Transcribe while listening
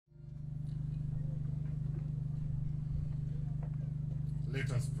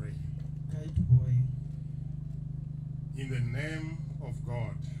Let us pray. In the name of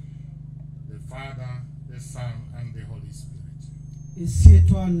God, the Father, the Son, and the Holy Spirit.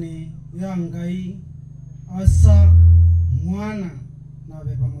 Isietwane yangai asa mwana na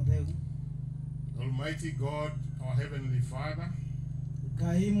beba modeu. Almighty God, our Heavenly Father,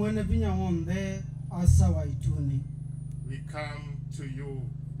 gai mwene binya wonde asa waituni. we come to you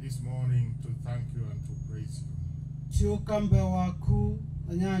this morning to thank you and to praise you. Chiukambe waku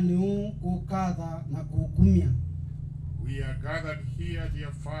anyani kukadha na kukumia. We are gathered here,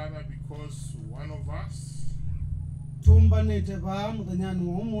 dear Father, because one of us, Tumba neteba mudanyani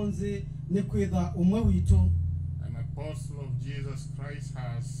wa umonzi nikwitha umwe witu, an apostle of Jesus Christ,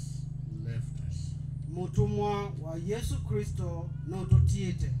 has left us. Mutumwa wa Yesu Kristo no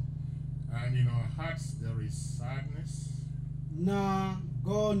tutiete. And in our hearts there is sadness, Na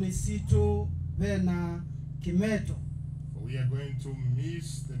go nisitu bena kimeto. for we are going to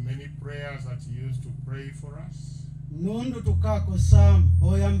miss the many prayers that you used to pray for us. Nundu tukako sam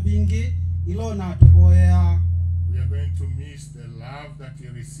boya mbingi ilona tuboya. We are going to miss the love that we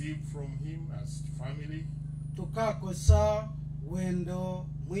received from him as family. Tukako sa wendo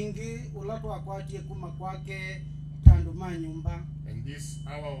mwingi ulatwa kwatie kuma kwake tanduma nyumba. And this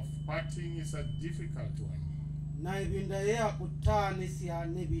hour of parting is a difficult one, Na ibinda ya kutani siya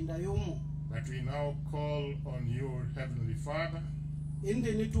nebinda yumu. but we now call on you, Heavenly Father,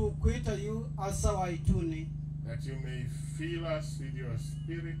 Indi nitu kuita yu asa waituni. that you may fill us with your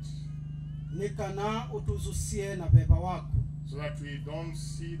spirit, Nikana utuzusie na beba waku. so that we don't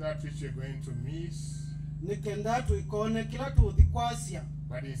see that which we're going to miss, Nikenda tuikone kila tuudhikwasia.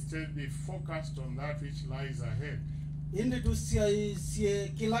 but instead be focused on that which lies ahead. Indi tusiye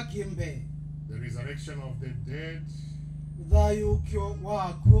kila kimbe. The resurrection of the dead, Dhayu kyo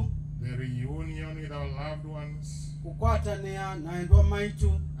waku. the reunion with our loved ones, Kukwatanea na endwa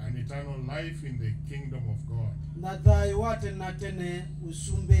maitu. and eternal life in the kingdom of God. Na dhayu wate na tene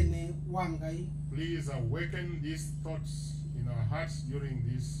usumbene wangai. Please awaken these thoughts in our hearts during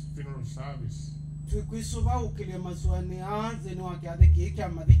this funeral service, Tuikuisuba ukilia maswani aanze ni wakiadhiki iki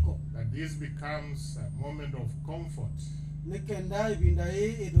amadhiko. that this becomes a moment of comfort, Nikenda ibinda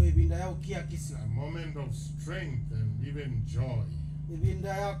hii idho ibinda ya ukia kisi. a moment of strength and even joy. Ibinda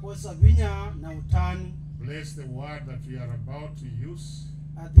ya kosa vinya na utanu. Bless the word that we are about to use.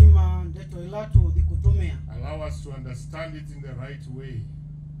 Adhima ndeto ilatu dhikutumia. Allow us to understand it in the right way,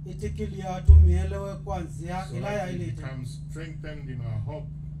 Itikilia tumielewe kwanzia so ilaya that it ilite. becomes strengthened in our hope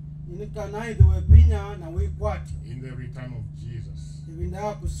Inikana idho vinya na wikwati. in the return of Jesus. Ibinda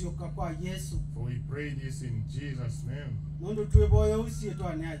ya kusioka kwa Yesu. For we pray this in Jesus' name. Nundu tuiboye usietu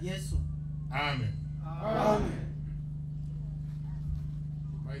ania Yesu. Amen. Amen.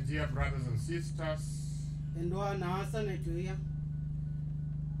 My dear brothers and sisters, Endwa na asa netuia.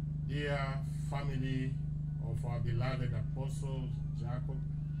 dear family of our beloved Apostle Jacob,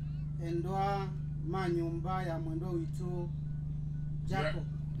 Endwa manyumba ya mwendo witu Jacob.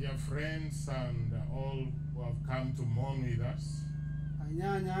 dear friends and all who have come to mourn with us,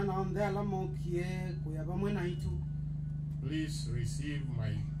 Anyanya na onde alamo kie kuyaba mwena itu. please receive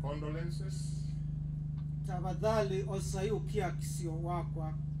my condolences Tabadhali osayu kia kisio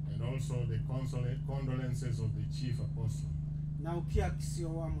wakwa. and also the condolences of the chief apostle. Na ukia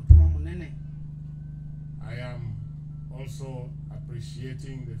kisio wa mutuma munene. I am also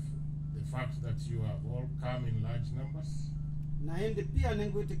appreciating the fact that you have all come in large numbers. Na hindi pia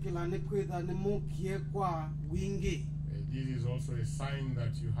nenguitikila nikwitha nimukie kwa wingi. This is also a sign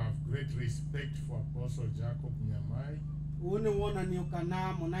that you have great respect for Apostle Jacob Nyamai, Uni wona ni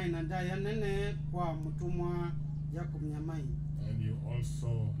ukana munai na ndaya nene kwa mutumwa Jacob Nyamai. and you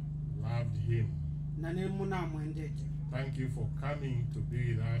also loved him. Na ni muna mwendete. Thank you for coming to be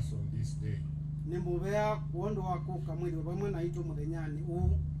with us on this day. Nimbubea kuondo wako kamwili wabamwe na itu mudenyani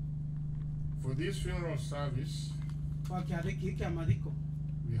For this funeral service, kwa kiariki iki amadhiko.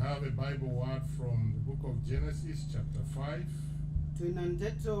 we have a Bible word from the book of Genesis chapter 5, Tuina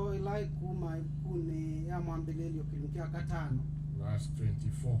ndeto ilai kuma ikuni ya mwambileli ukilimukia katano. verse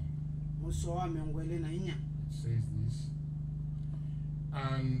 24. Muso wa miongwele na inya. It says this: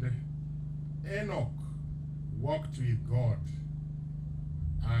 And Enoch walked with God,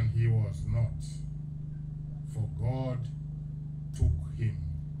 and he was not, for God took him.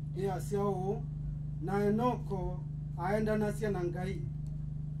 Iya siyahu na Enoko aenda nasia na ngai.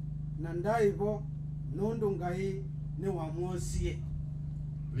 Na ndaivo nundu ngai ni wamuosie.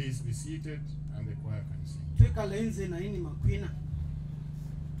 Please be seated and the choir can sing. Twika lenze na ini makwina.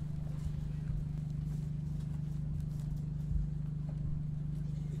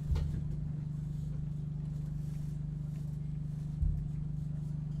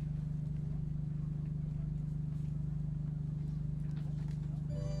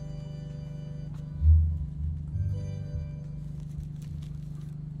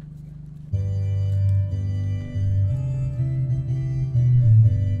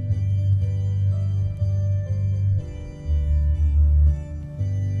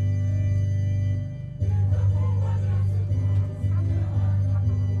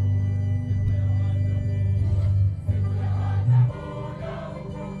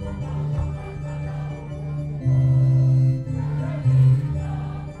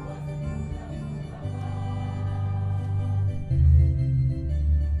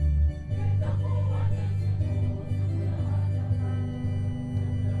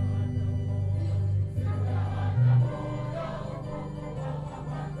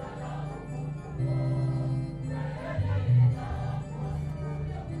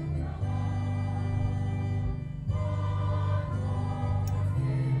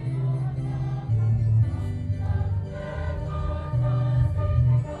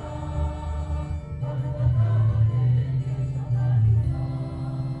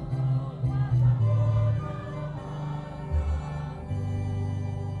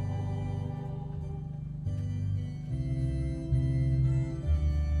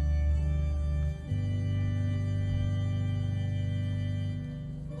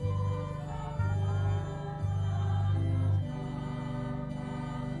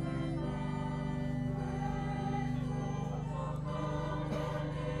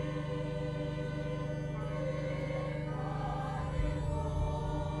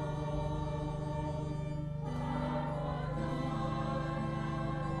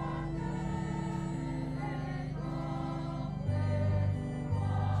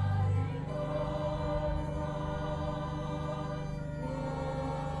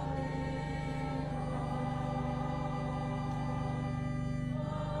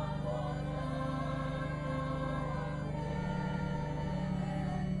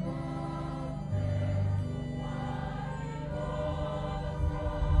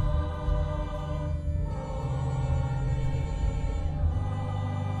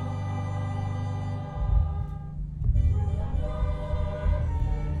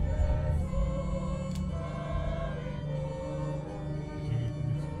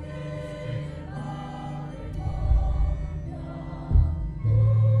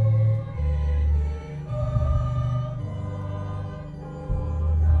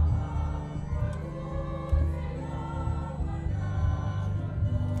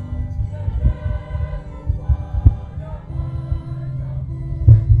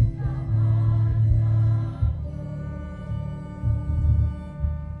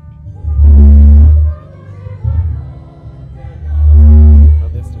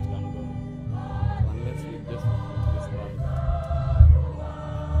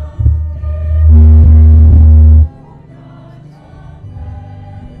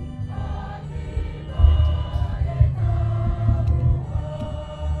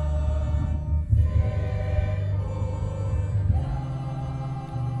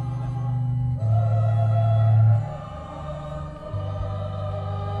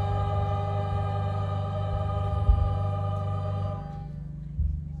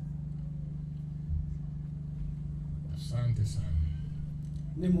 Asante sana.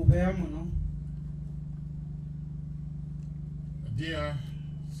 Ni mubea muno. Dear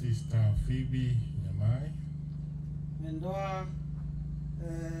Sister Phoebe Nyamai, Mendoa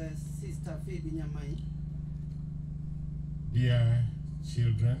Sister Phoebe Nyamai. dear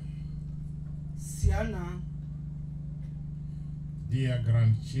children, Siana, dear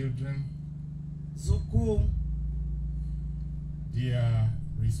grandchildren, zuku, dear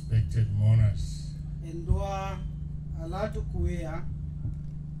respected mourners, endoa alatu kuea.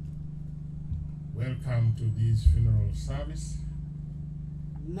 welcome to this funeral service.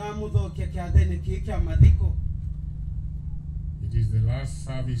 Na mudho kia dene kia madiko. It is the last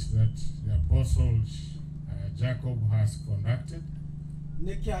service that the Apostle Jacob has conducted.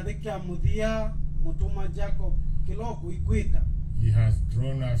 Nikia mudia mutuma Jacob kiloku ikuika. He has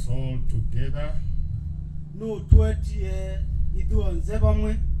drawn us all together No tuetie iduo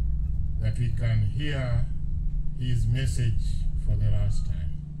nzebamwe. that we can hear his message for the last time.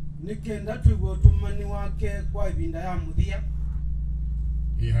 Nikenda tuigo tumani wake kwa ibinda ya mudia.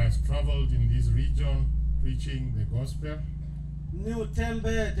 He has traveled in this region preaching the gospel, Ni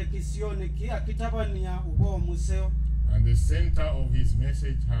utembe tekisioni kia kitabani ya ubo museo. and the center of his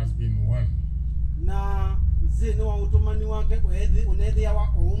message has been one: Na zini wa utumani wake unedhi ya wa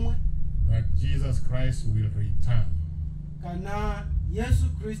umwe. that Jesus Christ will return. Kana Yesu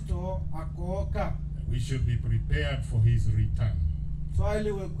Kristo akooka. We should be prepared for his return.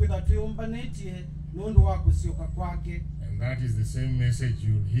 Swahili wekwitha tuyumbanetie nundu wa kusioka kwake. And that is the same message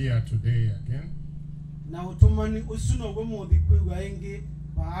you'll hear today again: Na utumani usuno gumuthi kwiwa ingi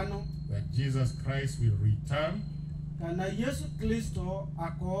paano. that Jesus Christ will return, Kana Yesu Kristo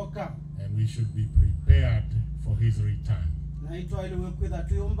akooka. and we should be prepared for his return. Na itwaili wekwitha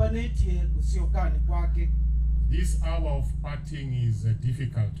tuyumbanetie kusiokani kwake. This hour of parting is a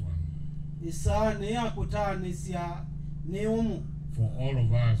difficult one Isa ni ya kutanisya ni umu. for all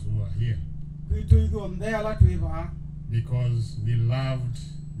of us who are here, Kwitu igo mdela tuiva. because we loved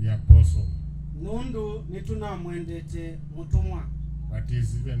the apostle. Nundu nituna mwendete mutumwa. But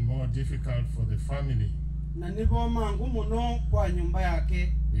it's even more difficult for the family, Na nivo mangu muno kwa nyumba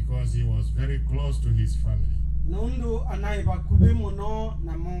yake. because he was very close to his family. Nundu anaiva kubi muno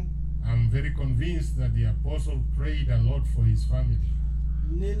na mo. I'm very convinced that the apostle prayed a lot for his family,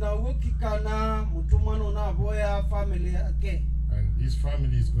 Nina wukikana mutumwa nuna boya family yake. and this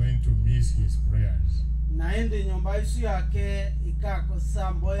family is going to miss his prayers. Na endi nyumba isu yake ikako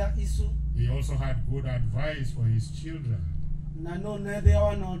samboya isu. He also had good advice for his children, Na no nede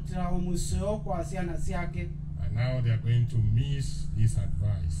wanotira umuseo kwa siana siyake. and now they are going to miss this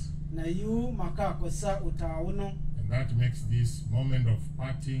advice. Na yu makako sa utauno. And that makes this moment of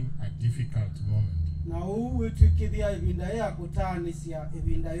parting a difficult moment. Na witu kidhia ibinda ya kutanisya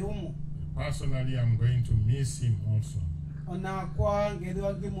ibinda yumu. Personally, I'm going to miss him also, Ona kwa ngedi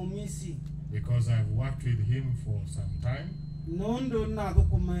wagi mumisi. because I've worked with him for some time, Nundu na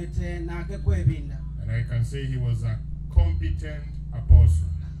dhukumete na kekwe ibinda. and I can say he was a competent apostle.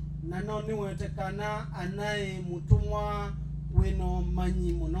 Na noni wetekana anaye mutumwa wino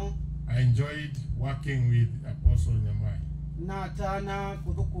manyi muno. I enjoyed working with Apostle Nyamai Na tana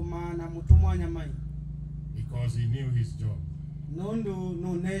kudhukuma na mutumwa Nyamai. because he knew his job, Nundu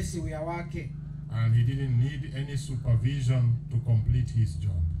nunesi uya wake. and he didn't need any supervision to complete his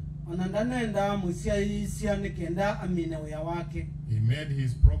job. Onandanenda musia isia nikenda amine uya wake. He made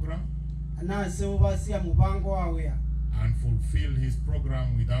his program Anase uvasia mubango awea. and fulfilled his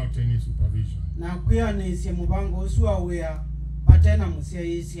program without any supervision. Na kuya nisi mubango usu awea patena musia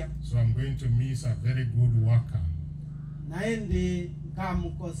isia. So I'm going to miss a very good worker. Na endi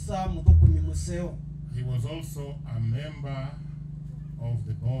kamukosa mudhukumi museo. He was also a member of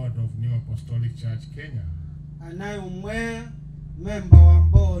the board of New Apostolic Church Kenya. Anaye umwe member wa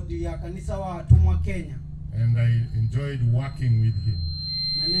board ya kanisa wa watumwa Kenya. And I enjoyed working with him.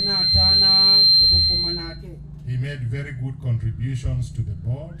 Na nina atana kudhukuma nake. He made very good contributions to the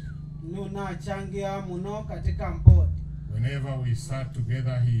board. Nuna changia muno katika board. Whenever we sat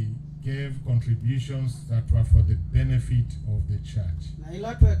together, he gave contributions that were for the benefit of the church. Na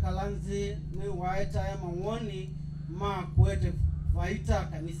ila tuekalanzi ni waeta ya mawoni ma kuete vaita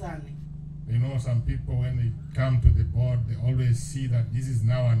kanisani. You know, some people, when they come to the board, they always see that this is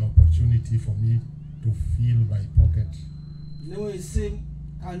now an opportunity for me to fill my pocket. Niwe sim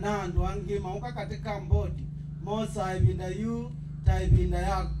kanando angi mauka katika mbodi. Mosa ibinda yu ta ibinda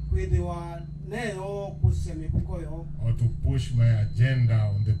ya kwithiwa neo kusemi kukoyo. Or to push my agenda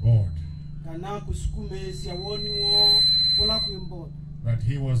on the board. Kana kusukume siya woni wo kula kuimbodi. But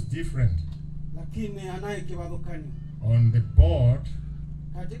he was different. Lakini anaye kibadokani. On the board,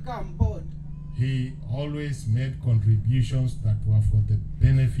 Katika mbodi, he always made contributions that were for the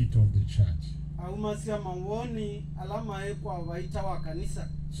benefit of the church.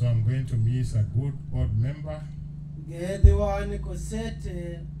 So I'm going to miss a good board member.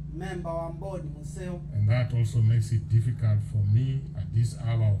 And that also makes it difficult for me at this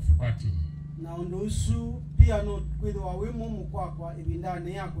hour of parting.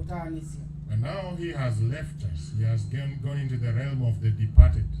 But now he has left us. He has gone into the realm of the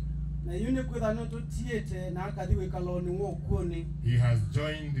departed. He has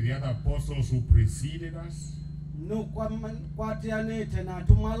joined the other apostles who preceded us.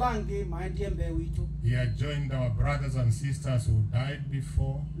 He had joined our brothers and sisters who died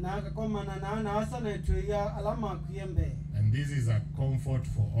before. And this is a comfort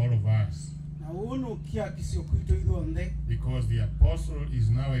for all of us. Because the apostle is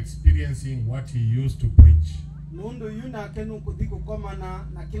now experiencing what he used to preach.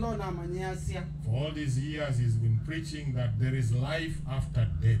 For all these years he's been preaching that there is life after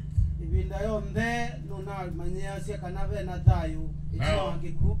death. Now,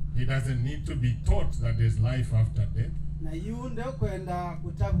 he doesn't need to be taught that there's life after death.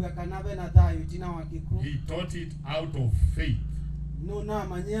 He taught it out of faith.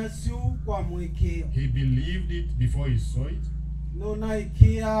 He believed it before he saw it.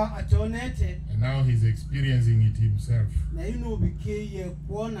 And now he's experiencing it himself.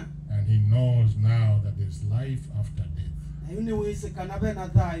 And he knows now that there's life after death.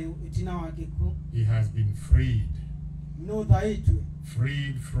 He has been freed.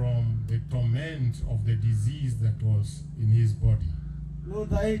 Freed from the torment of the disease that was in his body.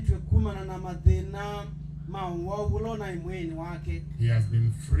 He has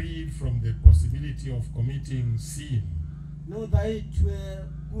been freed from the possibility of committing sin.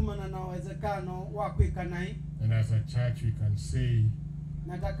 And as a church we can say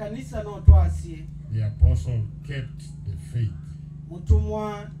the apostle kept the faith.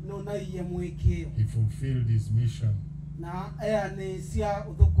 He fulfilled his mission.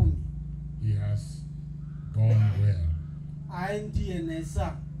 He has gone well.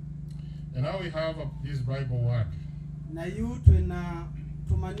 And now we have this Bible word.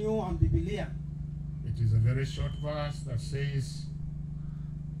 It is a very short verse that says,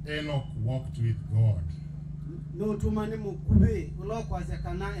 Enoch walked with God.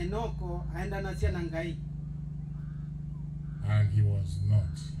 And he was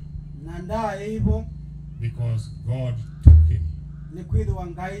not. Because God took him.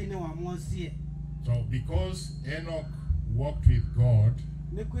 So because Enoch walked with God,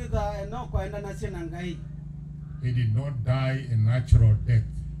 he did not die a natural death.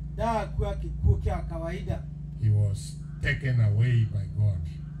 He was taken away by God.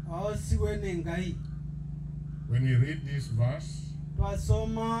 When we read this verse,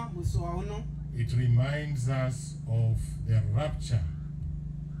 it reminds us of the rapture.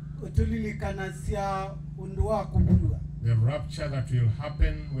 The rapture that will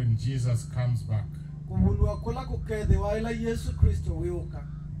happen when Jesus comes back.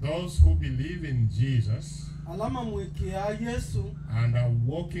 Those who believe in Jesus and are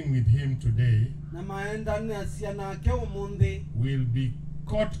walking with him today will be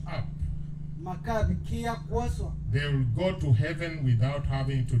caught up. They will go to heaven without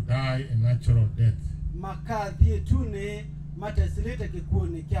having to die a natural death.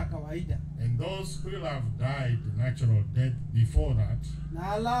 And those who will have died a natural death before that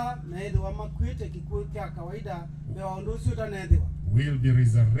will be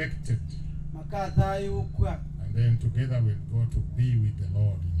resurrected. And then together we'll go to be with the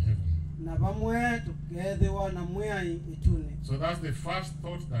Lord in heaven. So that's the first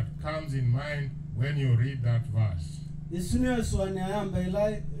thought that comes in mind when you read that verse.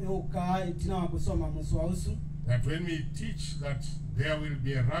 That when we teach that there will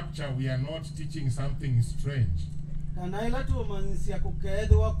be a rapture, we are not teaching something strange. We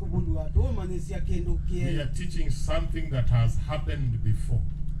are teaching something that has happened before.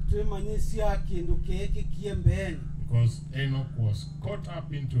 Because Enoch was caught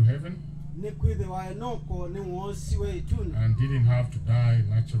up into heaven and didn't have to die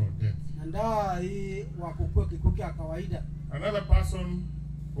natural death. Another person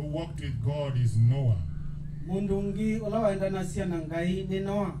who walked with God is Noah.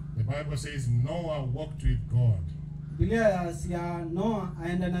 The Bible says Noah walked with God.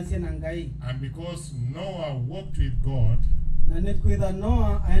 And because Noah walked with God,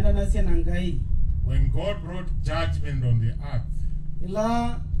 when God brought judgment on the earth,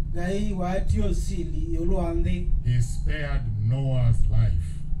 he spared Noah's life.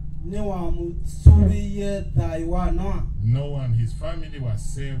 Newa musubi ye daiwa Noah. Noah and his family were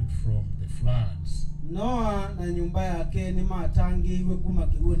saved from the floods Noah na nyumba yake ni matangi iwe kuma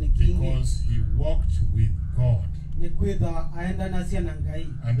kiwone kingi. because he walked with God. Ni kwitha aenda nasia na ngai.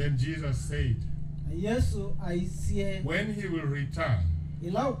 And then Jesus said, Yesu aisie when he will return,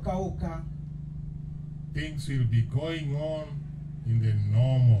 ila ukauka things will be going on in the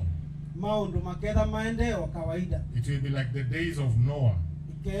normal. maundu maketha maendeo kawaida. It will be like the days of Noah.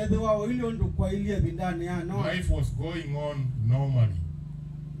 Ikethiwa oilio ndu kwa ilie bindani ya Noah. Life was going on normally.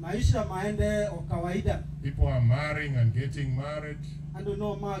 Maisha maende o kawaida. People are marrying and getting married. Andu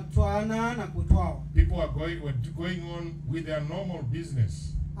no matwana na kutwawa. People were going on with their normal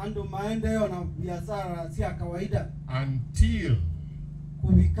business Andu maende ona biashara si ya kawaida. until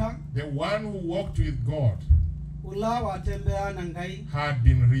Kubika the one who walked with God ula watembea na ngai had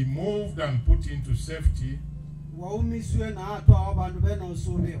been removed and put into safety. waumiswe na atwa wabandu bena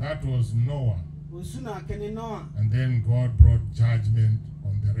usubio. That was Noah. Usuna keni Noah. And then God brought judgment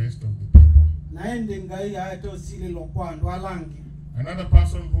on the rest of the people. Na ende ngai aeto sili lo kwandu alangi. Another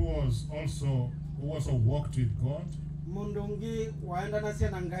person who also walked with God Mundungi waenda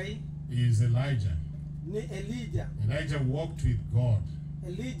nasia na ngai is Elijah. ni Elijah. Elijah walked with God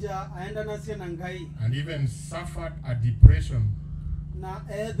Elijah aenda nasia na ngai and even suffered a depression na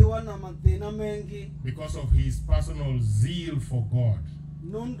edhiwa na mathina mengi because of his personal zeal for God.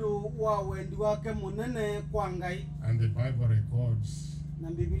 nundu wa wendi wake munene kwa ngai. And the Bible records Na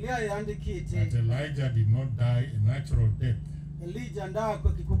Biblia that yandikite Elijah did not die a natural death. Elijah ndaa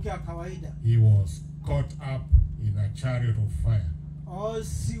kwa kikukia kawaida. He was caught up in a chariot of fire.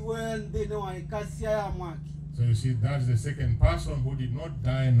 Siwe ndine wa ikasia ya mwaki. So you see, that's the second person who did not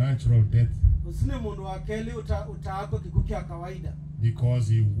die a natural death Usine mundu wakeli utaako kikukia kawaida.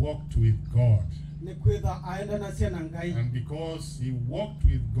 because he walked with God. Ni kwitha aenda nasia na ngai. And because he walked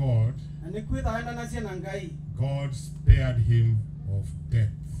with God, Na ni kwitha aenda nasia na ngai. God spared him of death.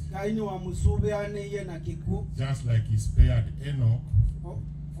 Ngai ni wa musube ane na kiku. Just like he spared Enoch.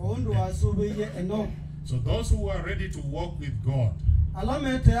 Oundu wa sube ye eno. So those who are ready to walk with God,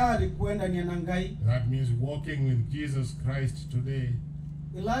 Alame tayari kuenda ni na ngai. that means walking with Jesus Christ today,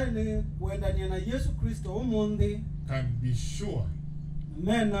 Ilai ni kuenda ni na Yesu Kristo umundi. can be sure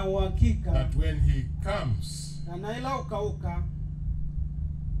Mena uhakika. that when he comes, Na ila ukauka.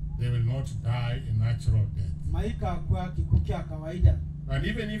 they will not die a natural death. Maika kwa kikukia kawaida. And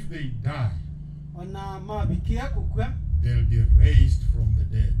even if they die, Ona mabikia kukwa. they'll be raised from the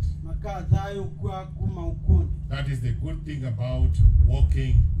dead. Maka dhayo kwa kuma ukuni. That is the good thing about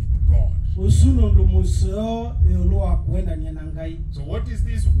walking with God. Usuno ndo museo eoloa kuenda ni na ngai. So what is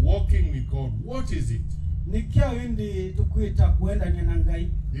this walking with God? What is it? Nikia windi tukuita kuenda ni na ngai.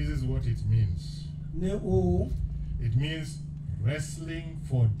 This is what it means. Ne o. It means wrestling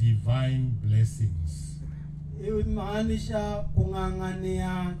for divine blessings. Maanisha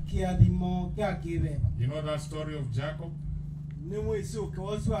kungangania kiadhimo kia kibeba. You know that story of Jacob Ni mwisi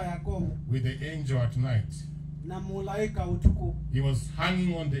ukiwazwa Yakobo. with the angel at night? Na mulaika utuku. He was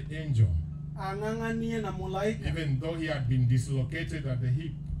hanging on the angel, Anganganie na mulaika. even though he had been dislocated at the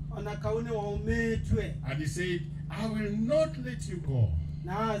hip. Ona kaune wa umetwe. And he said, I will not let you go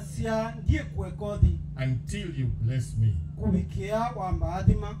Na asia ndiye kwekodhi. until you bless me. Kubikia wamba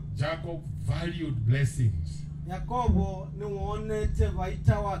adhima. Jacob valued blessings. Yakobo ni uonete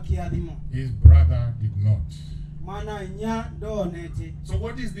vaita wa kiadhimo. His brother did not. Mana nya doonete. So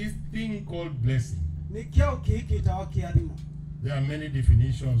what is this thing called blessing? Nikia ukiikita wa kiadhimo. There are many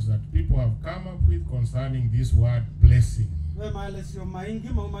definitions that people have come up with concerning this word blessing. We maelesio maingi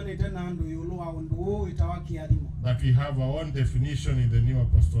maumanite na andu yulu wa undu itawa kiadhimo. But we have our own definition in the New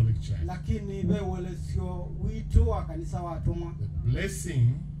Apostolic Church. Lakini we welesio witu wa kanisa wa atumwa. The blessing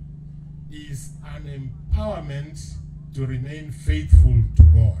is an empowerment to remain faithful to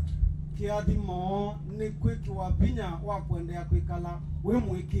God. Kiadhimo ni kwiki wapinya wa kuendea kuikala we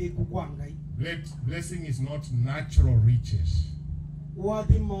mwiki kukwangai. Blessing is not natural riches.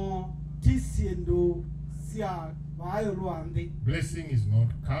 Uadhimo tisiendo sia vayo luandi. Blessing is not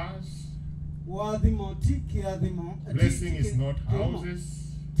cars. Uadhimo ti kiadhimo. Blessing is not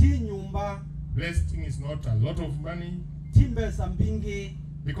houses. Ti nyumba. Blessing is not a lot of money. Ti mbesa mbingi.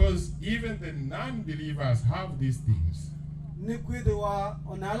 Because even the non-believers have these things. Ni kwidi wa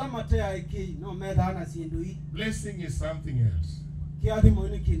onala matea iki no medana siendui. Blessing is something else. Kiadhimo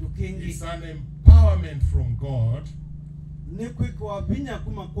ni kindu kingi. It's an empowerment from God Ni kwiki wapinya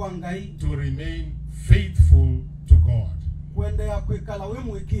kuma kwangai. to remain faithful to God. Kuendea kuikala we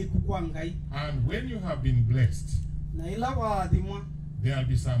mwiki kukwangai. And when you have been blessed, Na ila waadhimwa. there will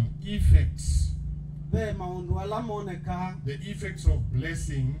be some effects. Be maundu ala moneka. The effects of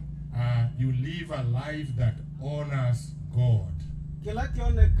blessing you live a life that honors God. Kila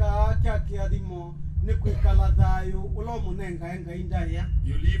kioneka kya kiadimo ni kwikala thayu ulo munenga enga indaya.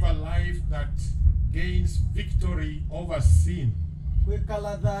 You live a life that gains victory over sin.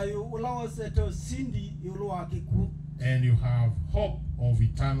 Kwikala thayu ulo oseto sindi yulo wakiku. And you have hope of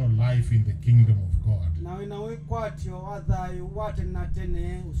eternal life in the kingdom of God. Na inawe kwatyo athayu wate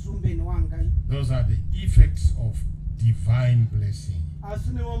natene usumbe ni wangai. Those are the effects of divine blessing.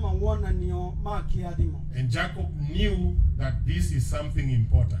 Asuni wama wona niyo maki adimo. And Jacob knew that this is something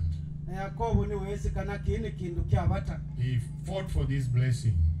important. Na Yakobo ni wezi kana kini kindu kia bata. He fought for this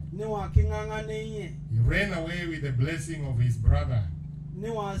blessing. Ni wakinganga niye. He ran away with the blessing of his brother. Ni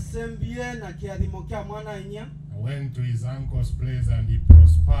wasembie na kiadimo kia mwana inya. Went to his uncle's place and he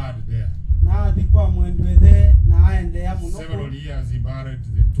prospered there. Na adikwa mwendwede na aende ya munoko. Several years he married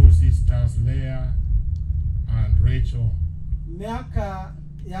the two sisters, Leah and Rachel. Miaka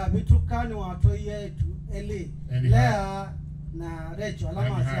ya bitukani watu yetu Eli, Leah na Rachel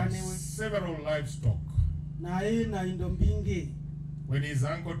alama asianewe. Several livestock. Na hii na indombingi. When his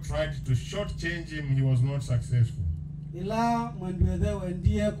uncle tried to shortchange him, he was not successful. Ila mwendwede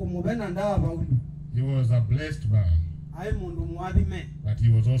wendie kumubena ndaba ulu. He was a blessed man. Ai mundu mwadime. But he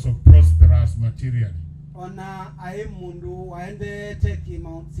was also prosperous materially. Ona ai mundu waende teki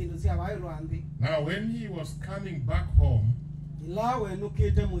Mount Sindu sia wairwandi. Now when he was coming back home, Ila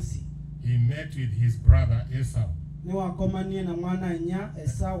wenukite musi. he met with his brother Esau. Ni wakomanie na mwana nya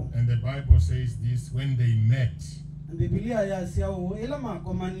Esau. And the Bible says this, when they met. Biblia ya siao ila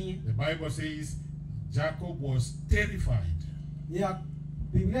makomanie. The Bible says Jacob was terrified. Ya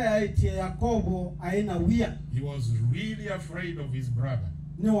Biblia ya itie Yakobo aina wia. He was really afraid of his brother.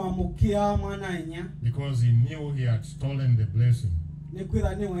 Ni wamukia mwana nya. Because he knew he had stolen the blessing. Ni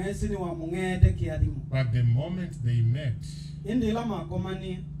kwira ni wensi ni wamungede kiadimu. But the moment they met, Indi ila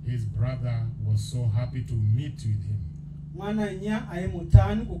makomanie. his brother was so happy to meet with him. Mwana nya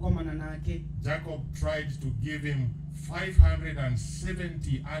aimutani kukomana nake. Jacob tried to give him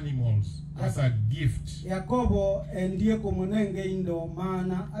 570 animals as a gift. Yakobo endie kumunenge indo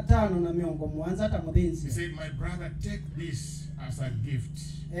mana atano na miongo mwanza hata mudhinzi. He said, my brother, take this as a gift.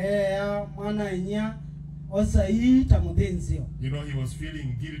 Mwana nya osa hii ta mudhinzi. You know, he was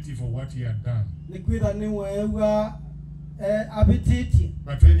feeling guilty for what he had done. Nikwira ni wewa abititi.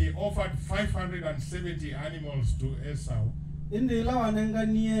 But when he offered 570 animals to Esau, Indi ila wanenga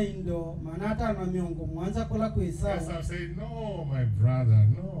niye indo manata na miongo mwanza kula ku Esau. Esau said, no, my brother,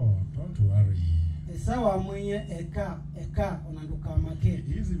 no, don't worry. Esau amwenye eka onanduka make.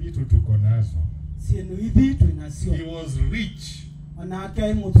 Hizi vitu tuko nazo. Sienu hivi tu inasio. He was rich. Wanawake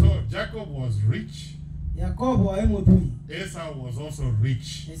aimudu. So Jacob was rich. Yakobo aimudu. Esau was also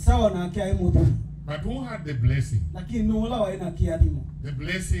rich. Esau wanawake aimudu. But who had the blessing? Lakini nula waina kiadimo. The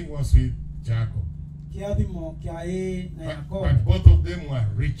blessing was with Jacob. Kiadimo kiae na Yakobo. But both of them were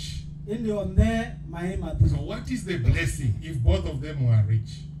rich. Indi onde maima du. So what is the blessing if both of them were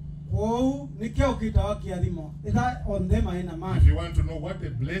rich? Wou nikio kita kiadimo. Ita onde maina If mani. you want to know what the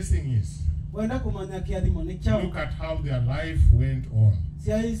blessing is, Wenda kumanya kiadimo nichao. look at how their life went on.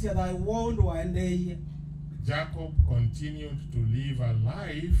 Siya isi ya dai wondu waende iye. Jacob continued to live a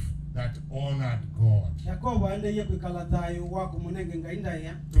life that honored God. Yakobo aende iye kwikala thayu wako munenge ngainda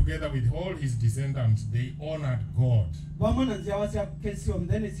ya. Together with all his descendants, they honored God. Wamona nzia wasia kesi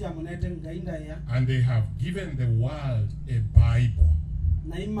omdeni siya munete ngainda ya. And they have given the world a Bible.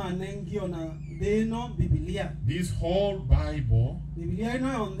 Na ima nengio na deno Biblia. This whole Bible Biblia ino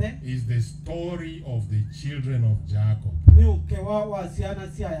yonde. is the story of the children of Jacob Ni ukewa wasiana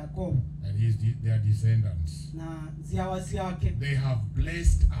siya Yakobo. and their descendants. Na zia wasiake. They have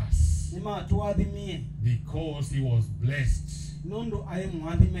blessed us Nima tuadhimie. because he was blessed. Nundu ae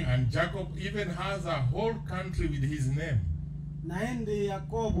muadhime. And Jacob even has a whole country with his name. Naendi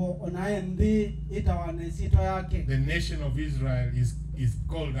Yakobo onaendi itawane sito yake. The nation of Israel is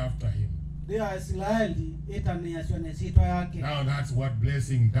called after him. Dia Israeli itani yasione sito yake. Now that's what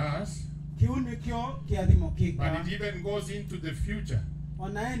blessing does. Kiuni kyo kiadhimo But kika. it even goes into the future.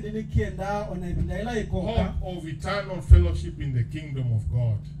 Onaendi nikienda onaibinda ila ikoka. Hope of eternal fellowship in the kingdom of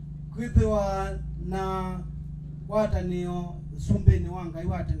God. Kwithiwa na wataniyo sumbeni wanga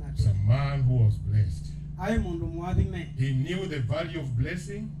iwate It's a nati. man who was blessed. Ai mundu muadhime. He knew the value of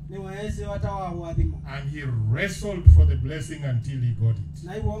blessing Ni waese watawa uadhimo. and he wrestled for the blessing until he got it.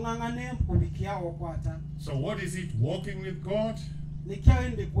 Na iwo ngangane kubikia wakwata. So what is it? Walking with God Nikia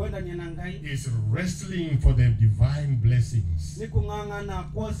indi kuenda nyenangai. is wrestling for the divine blessings. Niku ngangana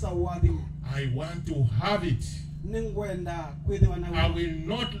kosa uadhimo. I want to have it. Ningwenda kwithiwa na I will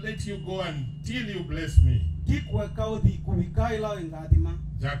not let you go until you bless me. Kikwe kaudhi kubika ila ingadhima.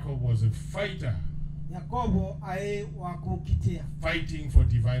 Jacob was a fighter, Yakobo ae wakukitia. fighting for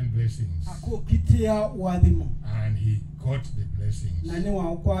divine blessings. Akukitia wadhimo. And he got the blessings. Nani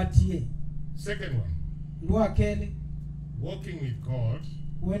wa ukwatie. Second one. Ndua keli. Walking with God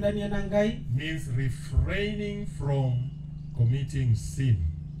Wenda ni anangai. means refraining from committing sin.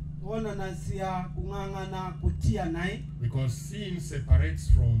 Wana nasia kungangana kutia nai. Because sin separates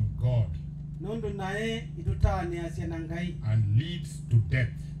from God Nondo nae itutani asia nangai. and leads to death.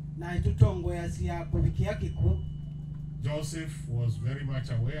 Na itutongo asia kubikia kiku. Joseph was very much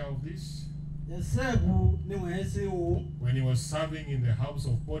aware of this. Yosefu ni mwezi huu. When he was serving in the house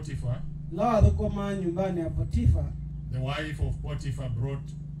of Potiphar, Lawa dhukoma nyumbani ya Potifa. the wife of Potiphar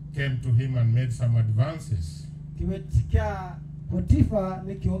came to him and made some advances. Kiwetika Potifa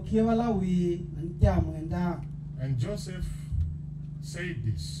ni kiokie walawi na ntia mwenda. And Joseph said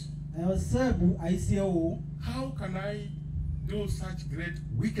this, Yosefu aisie huu. how can I do such great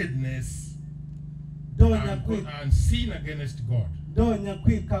wickedness and sin against God? Donya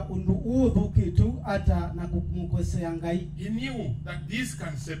kwika undu udhu kitu ata na kumukosea ngai. He knew that this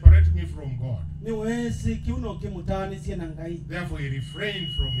can separate me from God. Ni wesi kiuno kimutani sie na ngai. Therefore he refrained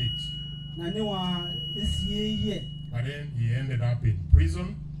from it. Na ni wa isiye. But then he ended up in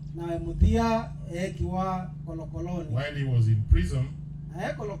prison. Na mudia kiwa kolokoloni. While he was in prison,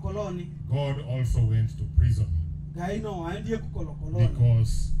 Kolokoloni. God also went to prison. Gaino aendie kukolokoloni.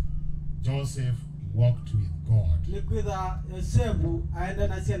 Because Joseph walked with God. Likwida Yosefu aenda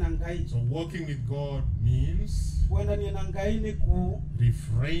na sie na ngai. So walking with God means Wenda ni na ngai ni ku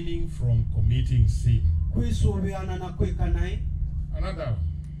refraining from committing sin. kuisubiana na kwika nai. Another one.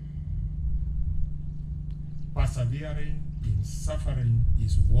 Persevering in suffering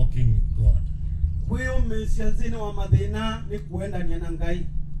is walking with God. Kuyo mesianzini wa madina ni kuenda ni na ngai.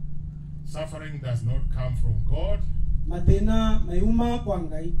 Suffering does not come from God, Madina mayuma kwa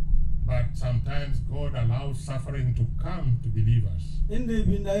ngai. but sometimes God allows suffering to come to believers. Indi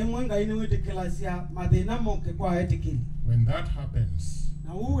binda imwe ngai ni witi kilasia madina moke kwa etikili. When that happens,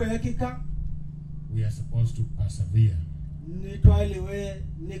 Na uwe ekika we are supposed to persevere. ni twaliwe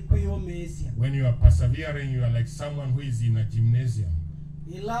ni kuyo mesia. When you are persevering, you are like someone who is in a gymnasium.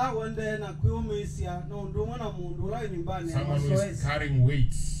 Ila wende na kuyo mesia na unduma na mundula nyumbani ya Someone who is mazoezi. carrying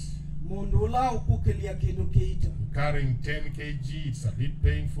weights. Mundula ukukilia kindu kiito. Carrying 10 kg, it's a bit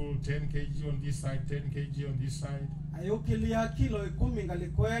painful. 10 kg on this side, 10 kg on this side. Ayukilia kilo 10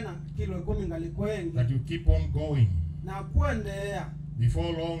 ngalikwena, kilo 10 ngalikwengi. But you keep on going. Na kuendea.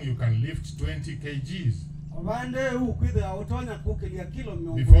 Before long, you can lift 20 kgs. Obande ukwide autonya kukilia kilo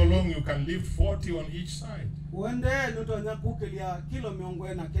miongo. Before long, you can lift 40 on each side. Uende nutonya kukilia kilo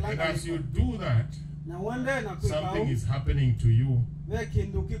miongo na kila. And as you do that, na uende na something is happening to you.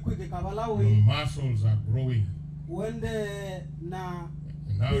 Wekindu kikwike Your kabalawi. muscles are growing. Uende na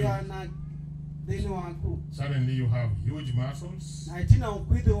And now pia na dini waku. suddenly you have huge muscles. Na itina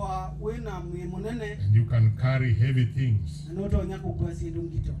ukwide wa wena munene. And you can carry heavy things. Na nutonya kukwesi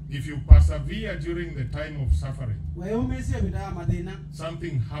ndungito. If you persevere during the time of suffering, Weyumisi bidaya madina.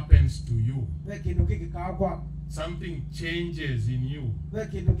 something happens to you. Wekindu kikikakwa. Something changes in you.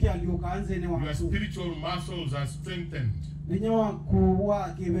 Wekindu kialiuka anze ni Your waku. spiritual muscles are strengthened. Binyo kuwa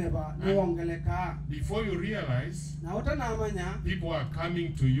kibeba ni ongeleka. Before you realize, Na utana amanya. people are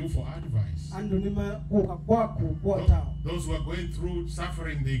coming to you for advice. Andu nime kuka kwaku kuotao. Those who are going through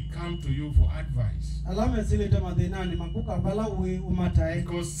suffering, they come to you for advice. Alame silite madinani makuka balawi umatae.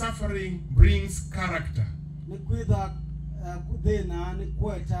 Because suffering brings character. Ni kuidha kudena ni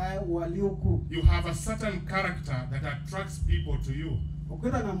kuetae waliuku. You have a certain character that attracts people to you.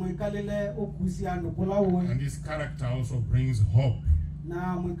 Ukida na mwikalile ukusiandu kulawe. And this character also brings hope.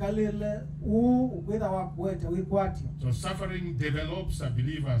 Na mwikalile ukida wakuete wikwatio. So suffering develops a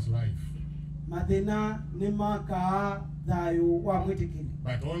believer's life. Madina ni maka dayu wa mwitikili.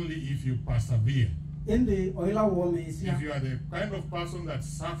 But only if you persevere. Indi oila uomeisia. If you are the kind of person that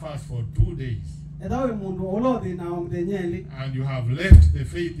suffers for 2 days, Edawe mundu olodhi na omdenyeli. and you have left the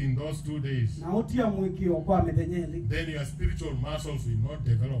faith in those 2 days, Na utia mwikio kwa medenyeli. then your spiritual muscles will not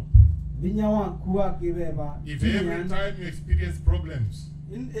develop. Vinya wakuwa kibeba. If every time you experience problems,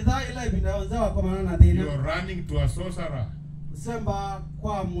 Idha ila ibinda wanzawa kwa manana you dina. are running to a sorcerer, Semba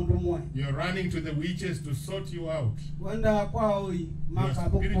kwa mundu mwe. you are running to the witches to sort you out, Wenda kwa oi your maka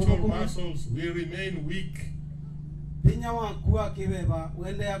spiritual bukurukumu. muscles will remain weak. Vinya wakuwa kibeba.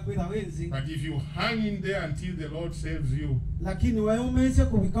 Wende ya kuitha wenzi. But if you hang in there until the Lord saves you, Lakini weumeise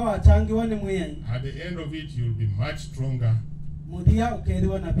kubikawa changi wani mweyai. at the end of it, you'll be much stronger Mudia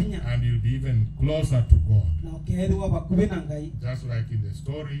ukeriwa na vinya. and you'll be even closer to God. Na ukeriwa bakubina ngai. Just like in the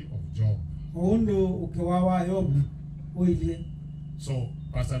story of Job. Oundu ukewawa yobu. Uilie. So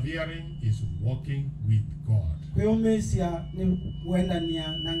Persevering is walking with God. Kweomesia ni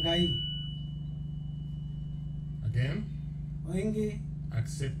kuendania na ngai. Again, Wengi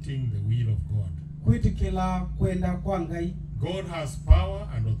accepting the will of God. kwitikila kwenda kwa ngai. God has power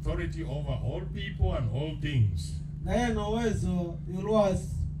and authority over all people and all things. Ngai ana uwezo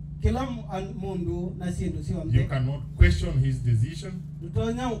yulwas kila mundu na sindu siwambe. You cannot question his decision.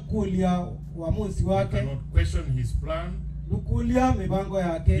 Tutonya ukulia uamuzi You wake. cannot question his plan. Ukulia mibango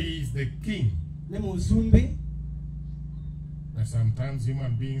yake. He is the king. Ni musumbi. But sometimes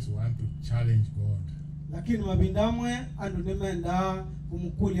human beings want to challenge God. Lakini mabindamwe andu nimenda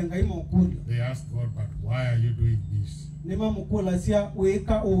kumukulia ngai mukuli. They ask God, but why are you doing this? Nima mukula sia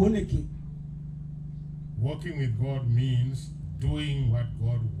weka uoneki. Walking with God means doing what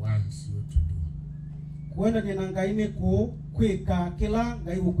God wants you to do. Kwenda nina ngai ni kweka kila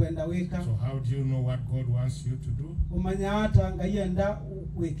ngai ukwenda weka. So how do you know what God wants you to do? Umanya hata ngai enda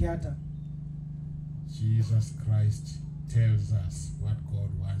weke hata. Jesus Christ tells us what God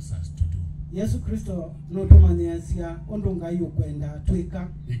wants us to do. Yesu Kristo no tumanyasia ondo ngai ukwenda twika.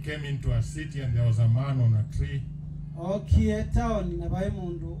 He came into a city and there was a man on a tree. Okie town na bai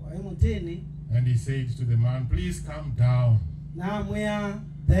mundu ayimutini. And he said to the man, please come down. Na mwea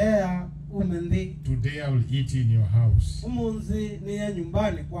there umendi. Today I will eat in your house. Umunzi ni ya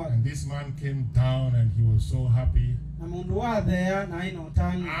nyumbani kwako. And this man came down and he was so happy. Na mundu wa there na ina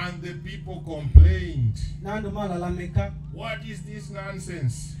utani. And the people complained. Na ndo malalamika. What is this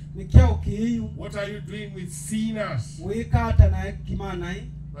nonsense? Nikia ukiyu. What are you doing with sinners? Wikata na kimana hii.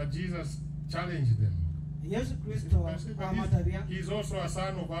 But Jesus challenged them. Yesu Kristo amataria. He is also a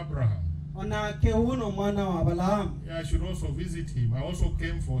son of Abraham. Ona keuno mwana wa Abraham. I should also visit him. I also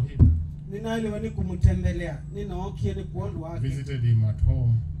came for him. Ninaelewa ni kumtembelea. Ninaokie ni kuondu wake. Visited him at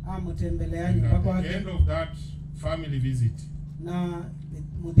home. Amutembelea And nyumba at the kwake. end of that family visit, Na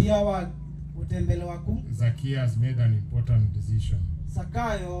mudia wa utembele waku. Zacchaeus made an important decision.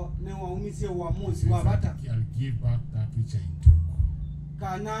 Sakayo ne waumisie He uamuzi says, wa bata. I'll give back that which I took.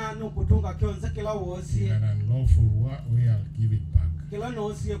 Kana no kutunga kionza kila In wosie. an unlawful way, I'll give it back. Kila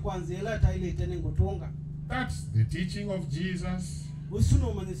nosie kwanza ila taile tene ngutunga. That's the teaching of Jesus. Usuno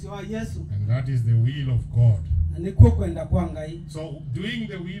umanisi wa Yesu. And that is the will of God. Na nikuwa kwenda kwa ngai. So doing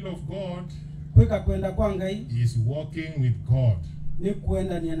the will of God Kweka kwenda kwa ngai. is walking with God. Ni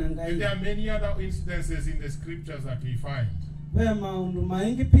kuenda ni na And ngai. there are many other incidences in the scriptures that we find. Vema undu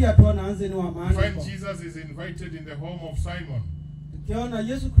maingi pia tuona anze ni wa We maana. find Jesus is invited in the home of Simon. Kiona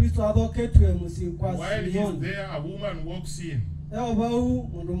Yesu Kristo adhoketwe musi kwa While he's Simeoni. there, a woman walks in Eo bau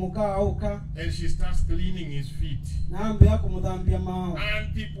mundu muka auka. and she starts cleaning his feet. Naambi yako mudhambia mao.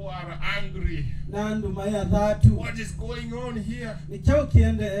 And people are angry. Na ndu maya dhatu. What is going on here? Ni chao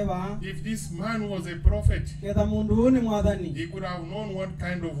kiende eva. If this man was a prophet, Kedha mundu huni mwadhani. he could have known what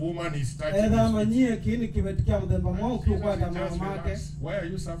kind of woman is touching Edha his feet. manyie kini kibetikia mdhemba mwao Jesus kiukwata is just mamake. relaxed. Why are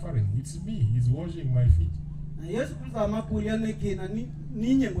you suffering? It's me. He's washing my feet. Na Yesu Kristo amakulia nekina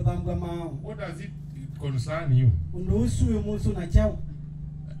ninye mudhambwa mao. What does it concern you? Undu usuwe musu na chao.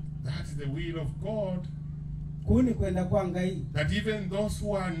 That's the will of God. Kuni kwenda kwa ngai. That even those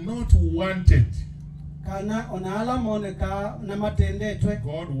who are not wanted, Kana onaala moneka na matendetwe.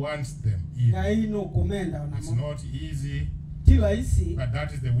 God wants them in. Ngai no kumenda It's onamo. not easy, Tila isi. but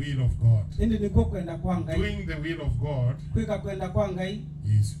that is the will of God. Indi niko kwenda kwa ngai. Doing the will of God Kwika kwenda kwa ngai.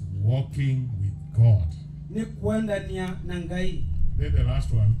 is walking with God. Ni kwenda nia na ngai. Then the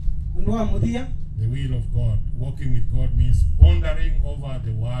last one, Undu wa muthia. the will of God. Walking with God means pondering over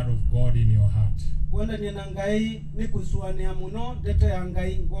the word of God in your heart. Kwenda nia na ngai ni kusuania muno dete ya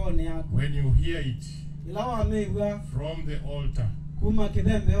ngai ngone yako. When you hear it Ilawa amewa from the altar, kuma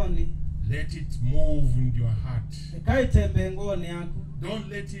kidhembe oni. let it move in your heart. Ekai tembe ngone yako. Don't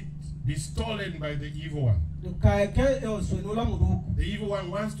let it be stolen by the evil one. Dukaeke eoswe nula muduku. The evil one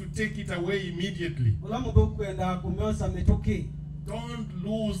wants to take it away immediately. Ula muduku enda kumiosa metuki. Don't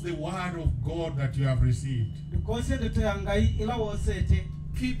lose the word of God that you have received. Dukose dete ya ngai ila wosete.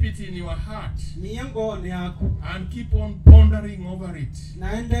 Keep it in your heart Niye ngone yako. and keep on pondering over it.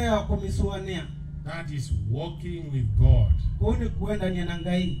 Naende ya kumisuania. That is walking with God. Kuni kwenda nia na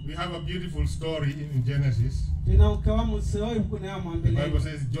ngai. We have a beautiful story in Genesis. Tina ukawa museo yukune ya The mwambile. Bible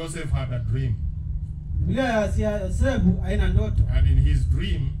says Joseph had a dream. Biblia ya siya Yosefu aina ndoto. And in his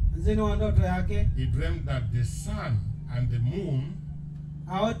dream, Nzini wa ndoto yake. he dreamed that the sun and the moon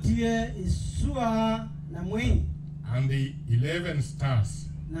Aotie isua na mwei. and the 11 stars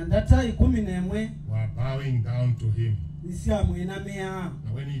Na ndata 11 were bowing down to him. nisia mwinamia.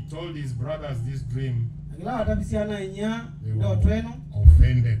 Now when he told his brothers this dream, Agila watabisiana inya they were ndoto eno.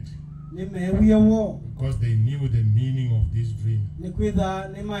 offended. because they knew the meaning of this dream. They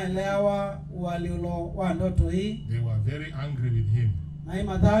were very angry with him.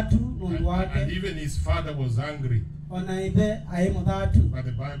 And even his father was angry. But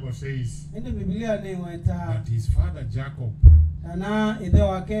the Bible says that his father Jacob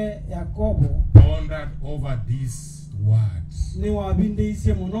pondered over these words. He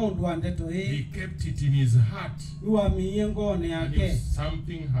kept it in his heart. And if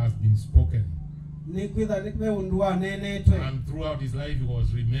something has been spoken, and throughout his life he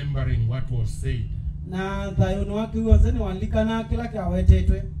was remembering what was said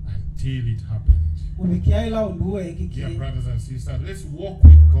until it happened. Dear brothers and sisters, let's walk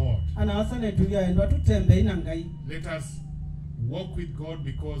with God. Let us walk with God,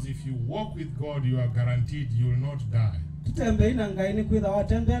 because if you walk with God, you are guaranteed you will not die.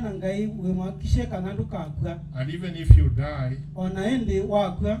 And even if you die,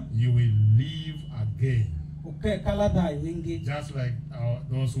 you will live again. Just like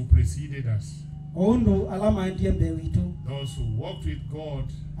those who preceded us. Those who walked with God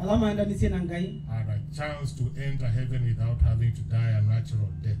had a chance to enter heaven without having to die a natural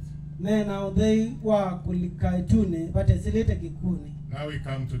death. Now we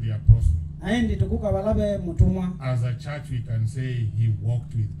come to the apostle. As a church, we can say he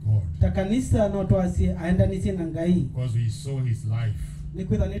walked with God, because we saw his life. There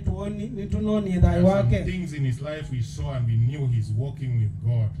are some things in his life we saw and we knew he's walking with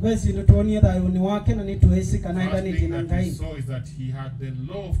God. First thing that we saw is that he had the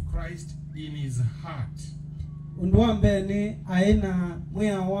law of Christ in his heart.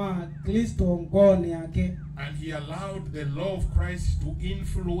 And he allowed the law of Christ to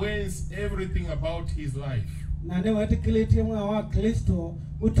influence everything about his life. The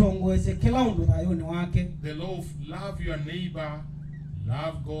law of love your neighbor,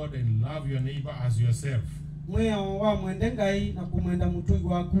 love God, and love your neighbor as yourself. And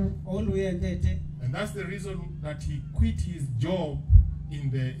that's the reason that he quit his job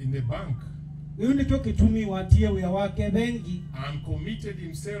in the bank and committed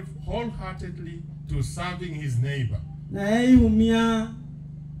himself wholeheartedly to serving his neighbor.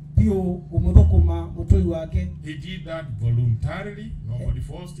 He did that voluntarily. Nobody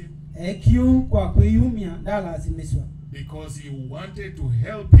forced him. Because he wanted to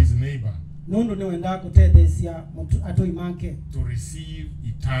help his neighbor to receive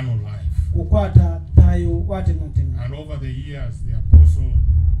eternal life. And over the years, the apostle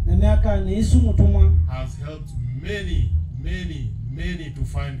has helped many to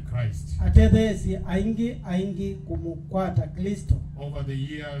find Christ. Over the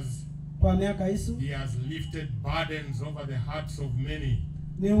years, he has lifted burdens over the hearts of many,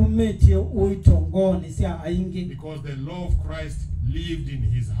 because the law of Christ lived in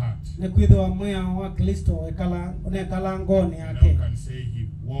his heart. And now can say he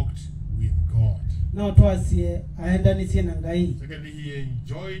walked with God. Secondly, he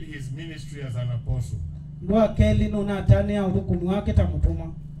enjoyed his ministry as an apostle.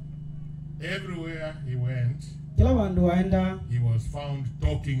 Everywhere he went, he was found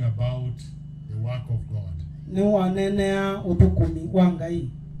talking about the work of God.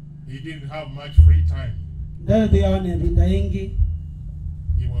 He didn't have much free time.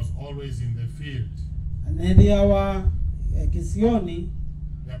 He was always in the field.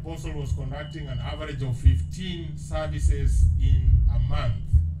 The apostle was conducting an average of 15 services in a month.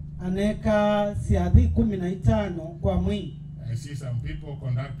 I see some people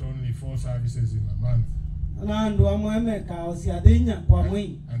conduct only 4 services in a month. And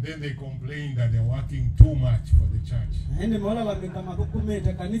then they complain that they're working too much for the church. That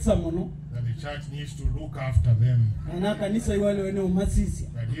the church needs to look after them.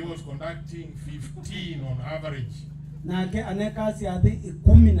 But he was conducting 15 on average. That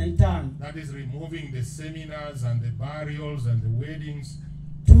is removing the seminars and the burials and the weddings.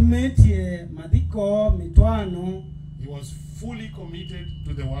 He was fully committed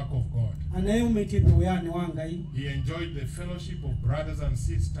to the work of God. He enjoyed the fellowship of brothers and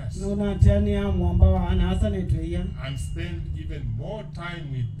sisters, and spent even more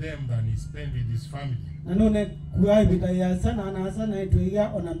time with them than he spent with his family.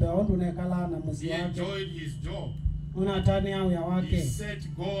 He enjoyed his job. He set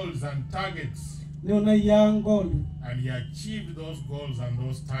goals and targets, and he achieved those goals and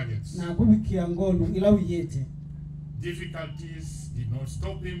those targets. Difficulties did not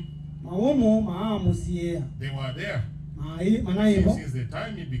stop him. They were there. Since the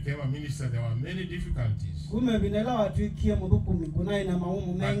time he became a minister, there were many difficulties. But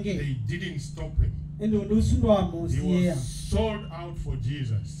they didn't stop him. He was sold out for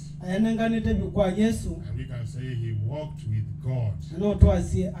Jesus. And we can say he walked with God.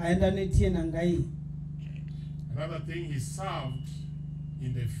 Another thing, he served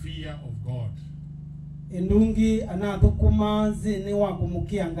in the fear of God.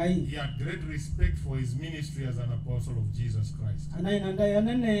 He had great respect for his ministry as an apostle of Jesus Christ.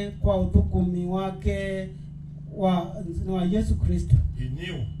 He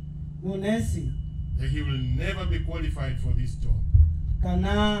knew that he will never be qualified for this job.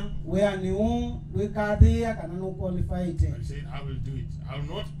 He said, I will do it.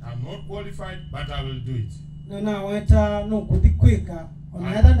 I'm not qualified, but I will do it.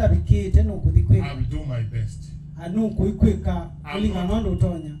 I will do my best.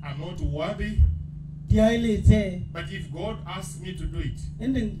 I'm not worthy. But if God asks me to do it,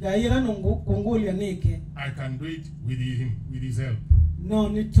 I can do it with him, with his help.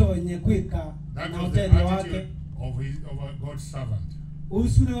 That was the attitude of God's servant.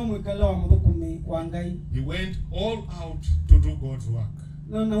 He went all out to do God's work.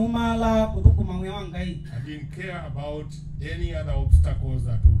 I didn't care about any other obstacles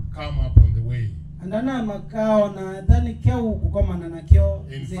that would come up on the way.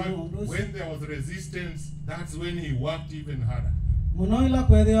 In fact, when there was resistance, that's when he worked even harder.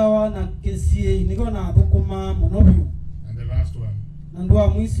 And the last one,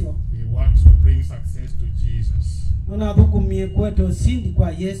 he worked to bring success to Jesus,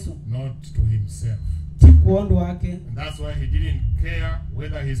 not to himself. And that's why he didn't care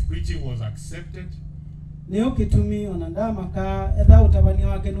whether his preaching was accepted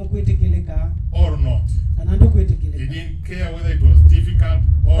or not. He didn't care whether it was difficult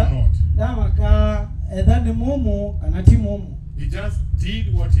or not. He just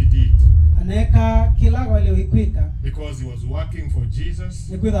did what he did because he was working for Jesus.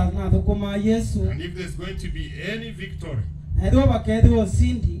 And if there's going to be any victory,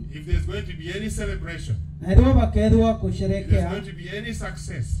 if there's going to be any celebration, if there's going to be any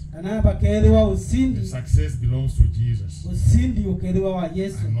success, the success belongs to Jesus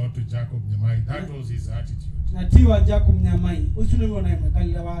and not to Jacob Nyamai. That was his attitude.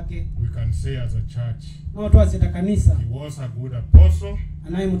 We can say as a church, he was a good apostle.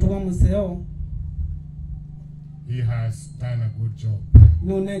 He has done a good job.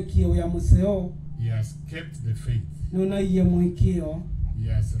 He has kept the faith. He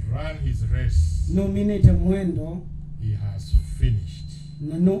has run his race. He has finished.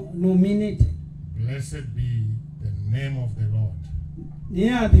 Blessed be the name of the Lord,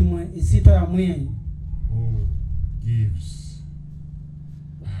 who gives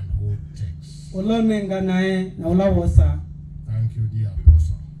and who takes. Thank you, dear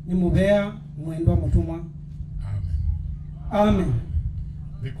apostle. Amen. Amen.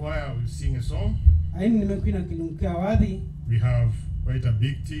 The choir will sing a song. We have quite a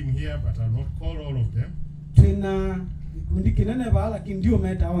big team here, but I'll not call all of them.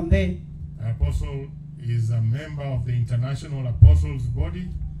 Apostle is a member of the International Apostles Body.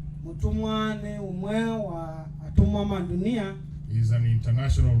 He's an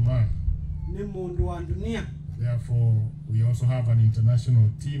international man. Therefore, we also have an international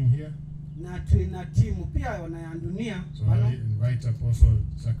team here. So I invite Apostle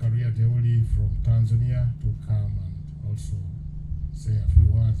Zakaria Deuli from Tanzania to come and also say a few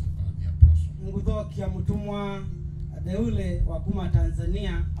words about the apostle.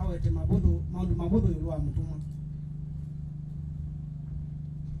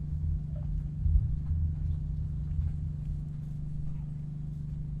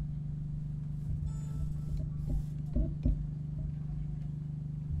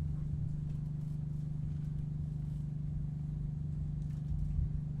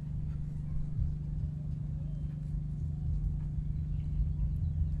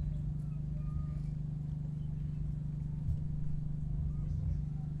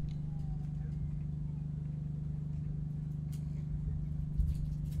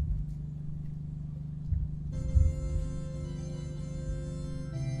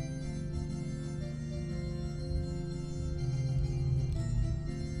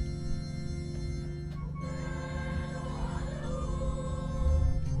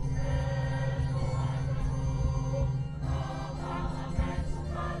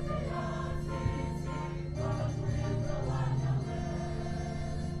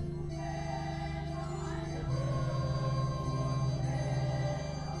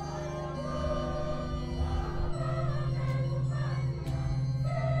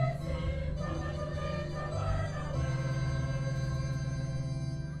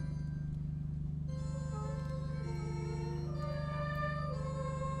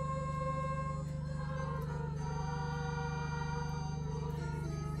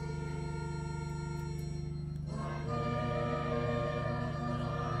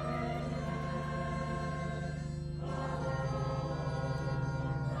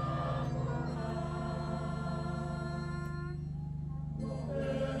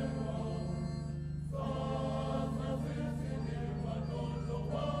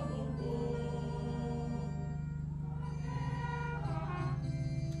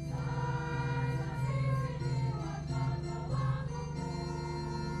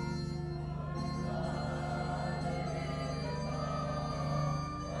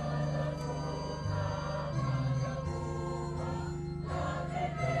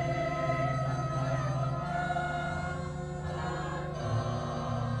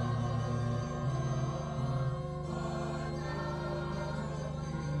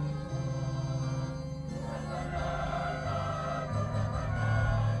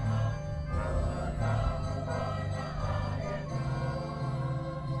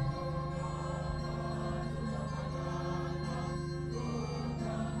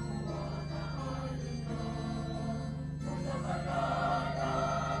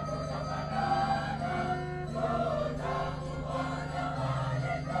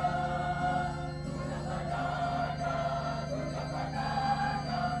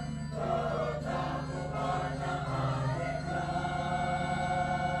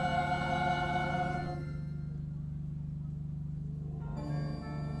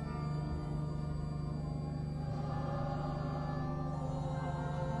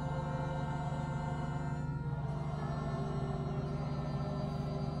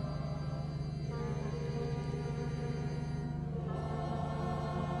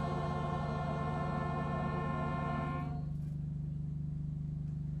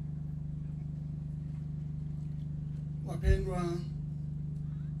 wapendwa,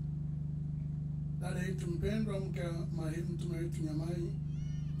 dada yetu mpendwa, mke marehemu mtume wetu Nyamai,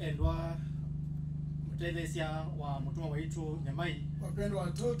 endwa mtelesia wa mtume wetu Nyamai, wapendwa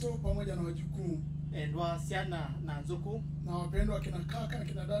watoto pamoja na wajukuu, endwa siana na nzuku, na wapendwa kina kaka na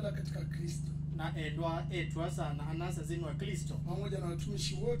kina dada katika Kristo, na endwa etwasa na anasa zinu wa Kristo, pamoja na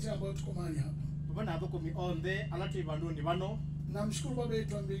watumishi wote ambao tuko mahali hapa. Bwana hapo kumiombe alatu ibanduni bano. Namshukuru Baba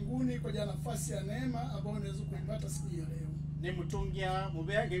yetu wa mbinguni kwa jana nafasi ya neema ambayo unaweza kuipata siku ya leo. Ne mutungia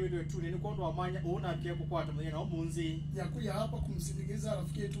mubenge wetu ni kondo amanya una pia kukwata mwenye na omunzi ya kuja hapa kumsindikiza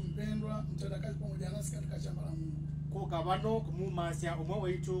rafiki yetu mpendwa mtendakazi pamoja nasi katika shamba la Mungu. Ko kabano kumumasya umwe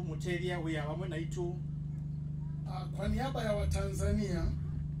wetu muteria we abamwe na itu. Kwa niaba ya Watanzania,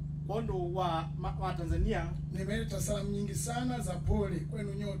 kondo wa Tanzania, nimeleta salamu nyingi sana za pole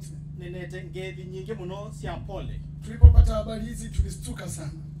kwenu nyote. Nenete ngezi nyingi muno sia pole. Tulipopata habari hizi tulistuka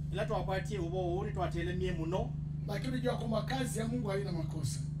sana. Ila tuwapatie ubo uri twatelemie muno. Lakini unajua kwamba kazi ya Mungu haina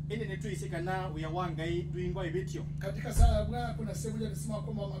makosa. Ini netu isikana uyawanga hii duingwa ibitio. Katika sala ya Bwana kuna sehemu inasema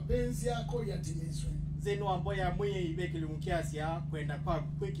kwamba mapenzi yako yatimizwe. Zenu ambayo ya mwenye ibeke lunkiasi ya kwenda kwa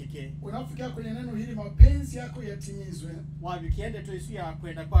kwikike. Unafikia kwenye neno hili mapenzi yako yatimizwe. Wabikiende tu isu ya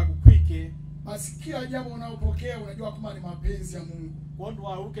kwenda kwa kwike. Basi kila jambo unaopokea unajua kwamba ni mapenzi ya Mungu. Kondo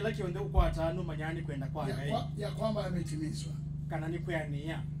wa ukila kionde ukwata anu manyani kwenda kwa ya kwamba yametimizwa. Kana ni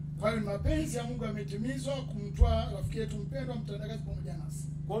kuyania. Kwa hiyo mapenzi ya Mungu yametimizwa kumtoa rafiki yetu mpendwa mtendakazi pamoja nasi.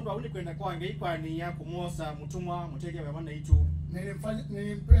 Kondo auni kwenda kwa ngei kwa nia kumuosa mtumwa muteria wa bana itu.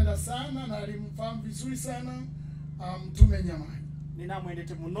 Nilimpenda sana na alimfahamu vizuri sana mtume Nyamai.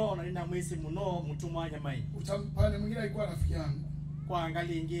 Ninamwendete muno na ninamwisi muno mtumwa Nyamai. Utampane mwingine alikuwa rafiki yangu. Kwa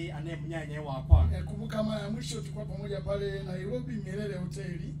angalingi anemnyanye wakwa. Kumbuka mara ya mwisho tulikuwa pamoja pale Nairobi Milele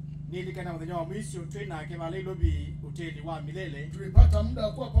hoteli. Nilikana mwenye wa mwisho twina kema Nairobi hoteli wa Milele. Tulipata muda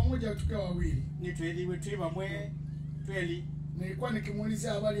wa kuwa pamoja tukiwa wawili. Nitweliwe twiba mwe tweli. Nilikuwa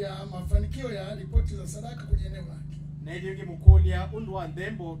nikimuulizia habari ya mafanikio ya ripoti za sadaka kwenye eneo lake. Na hivyo kimukolia undu wa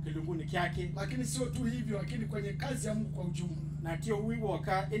ndembo kilunguni kyake. Lakini sio tu hivyo, lakini kwenye kazi ya Mungu kwa ujumla. Na tio uwiwo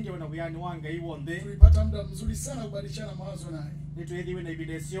waka ndio na uyani wanga iwonde. Tulipata muda mzuri sana kubadilishana mawazo naye. Nitweliwe na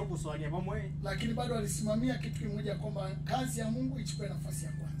evidence kuswania bamwe. Lakini bado alisimamia kitu kimoja kwamba kazi ya Mungu ichukue nafasi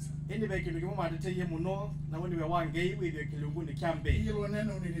ya kwanza. Ndi beki ndio mama ateteye muno na woni we wange iwe kilunguni kyambe. Hilo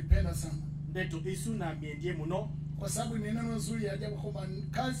neno nilipenda sana. Ndeto isu na miendie muno. Kwa sababu ni neno nzuri ya ajabu kwamba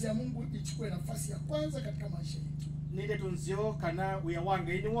kazi ya Mungu ichukue nafasi ya kwanza katika maisha yetu. Nide tunzio kana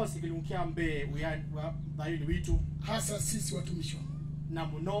uyawange ini wose kilunkiambe uyani witu hasa sisi watumishi wa Mungu. Na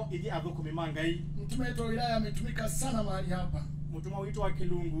muno ili azokumimanga hii. Mtume wetu wa wilaya ametumika sana mahali hapa. Mtume wetu wa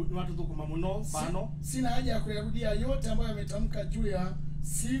kilungu ni watu tukuma muno bano. Sina haja ya kuyarudia yote ambayo ametamka juu ya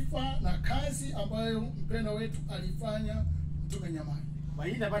sifa na kazi ambayo mpendwa wetu alifanya mtume Nyamai.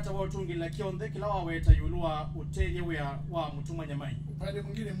 Baina bata watungi la kionde kila waweta yulua uteli wa mtumwa Nyamai. Upande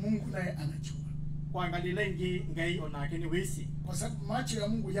mwingine Mungu naye anajua. Kwa ngalilengi ngai onakeni wisi. Kwa sababu macho ya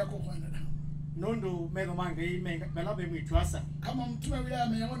Mungu yako kwa wanadamu. Nondo medo mangai melabe mwituasa. Kama mtume wilaya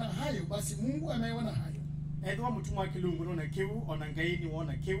ameona hayo, basi Mungu ameona hayo. Edwa mtumwa kilungu nona kiu onangai ni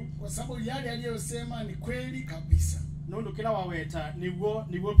wona kiu. Kwa sababu yale aliyosema ni kweli kabisa. Nondo kila waweta ni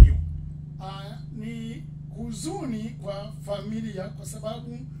wo pio. Ni huzuni kwa familia kwa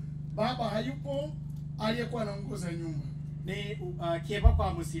sababu baba hayupo aliyekuwa anaongoza nyumba. Ni kieba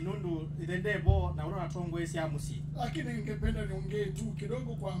kwa musi nundu idendebo na unaona tongo esi ya musi. Lakini ningependa niongee tu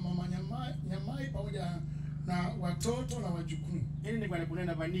kidogo kwa mama Nyamai pamoja na watoto na wajukuu. Hili ni kwa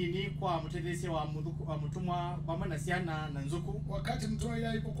kunena banini kwa mtetesi wa mtumwa pamoja na siana na nzuku. Wakati mtumwa yeye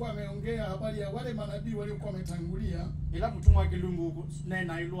alipokuwa ameongea habari ya wale manabii waliokuwa wametangulia, ila mtumwa kilungu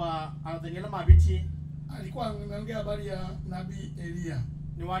nena ilwa adhengela mabiti alikuwa ameongea habari ya nabii Elia.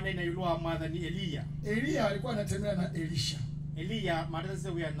 Ni wane na ilua madhani Elia. Elia alikuwa anatembea na Elisha. Elia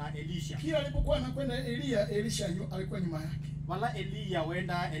madhani na Elisha. Kila alipokuwa anakwenda Elisha alikuwa nyuma yake. Wala Elia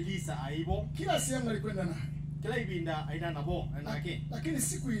wenda Elisa aibo. Kila sehemu alikwenda naye. Kila ibinda aina nabo anake. Lakini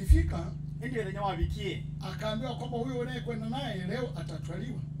siku ilifika ndio ile nyawabikie. Akaambiwa kwamba huyo unayekwenda naye leo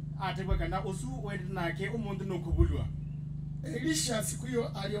atatwaliwa. Atebwe kana usu wenda nake umuntu nokubulwa. Elisha siku hiyo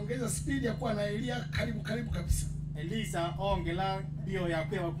aliongeza speed ya kuwa na Elia karibu kabisa. Elisa ongela bio ya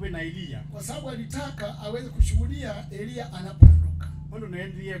kwe na Elia. Kwa sababu alitaka aweze kushuhudia Elia anapoondoka. Mundu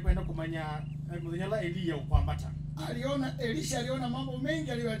ndiye kwenda kumanya mudanyala Elia ukwambata. Elisha aliona mambo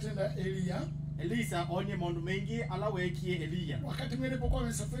mengi aliyotenda Elia. Elisa onye mambo mengi alawekie Elia. Wakati mwingine alipokuwa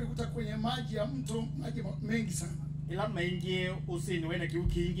amesafiri kutoka kwenye maji ya mto, maji mengi sana. Ila mengi usini wena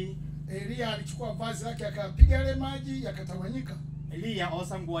kiukingi. Elia alichukua vazi lake akapiga yale maji yakatawanyika. Elia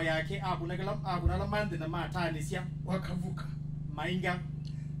osangua yake akunala mande na matanisia wakavuka. Mainga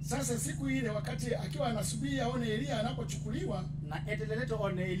Sasa siku ile wakati akiwa anasubiri aone Elia anapochukuliwa na eteleleto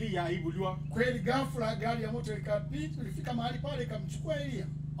one Elia aibuliwa, kweli ghafla gari ya moto ilifika mahali pale ikamchukua Elia.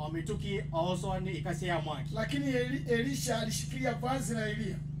 Omituki also ni ikasia mwaki. Lakini Elisha alishikilia vazi la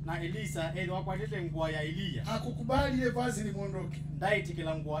Elia. Na Elisa eli wakwatete nguo ya Elia. Hakukubali ile vazi limuondoke. Ndaiti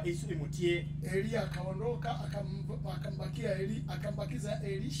kila nguo isu imutie. Elia akaondoka akambakiza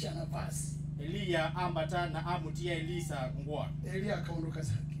Elisha na vazi. Elia ambata na amutia Elisa nguo. Elia akaondoka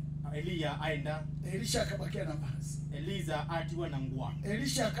zake. Elia aenda. Elisha akabakia na vazi. Elisa atiwa na nguo.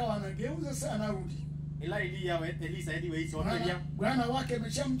 Elisha akawa anageuza sana arudi. Elisa ediwe hizo wakelia. Bwana wake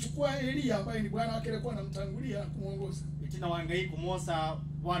ameshamchukua Elia ambaye ni bwana wake alikuwa anamtangulia kumuongoza. Itina wangai kumosa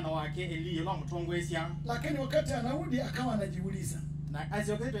bwana wake Elia lo mtongwesia. Lakini wakati anarudi akawa anajiuliza. Na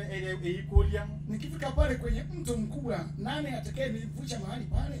azioketo eikulia. Nikifika pale kwenye mto mkubwa, nani atakayenivusha mahali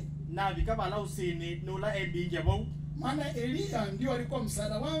pale? Na vikaba la usini nula ebinge bo. Maana Elia ndio alikuwa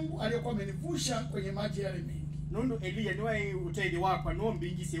msaada wangu, aliyekuwa amenivusha kwenye maji yale mengi. Nundu Elia niwe utedi wako no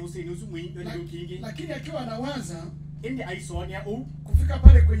mbingi se usini usumwi ndio kingi. Lakini akiwa anawaza indi aisonia kufika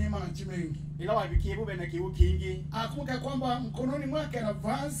pale kwenye maji mengi. Ila wabikibu bena kiu kingi. Akumbuka kwamba mkononi mwake ana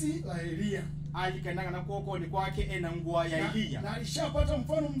vazi la Elia. Alikananga na kuoko ni kwake ena nguo ya Elia. Na alishapata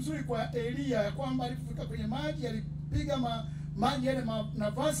mfano mzuri kwa Elia ya kwamba alipofika kwenye maji alipiga maji yale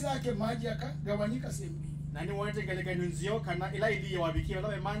na vazi lake, maji yakagawanyika sehemu. Na ni wote ngaleka nunzio kana ila Elia wabikiwa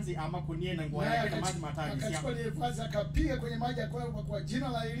lawe manzi ama kunie na nguo yake na maji matani. Akachukua ile vazi akapiga kwenye maji kwa jina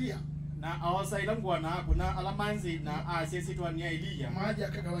la Elia. Na awasa ila nguo na kuna alamanzi na asisi tu ania Elia. Maji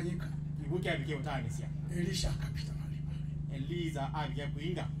yakagawanyika. Ibuki abikiwa utani sia. Elisha akapita mahali pale. Elisa abikia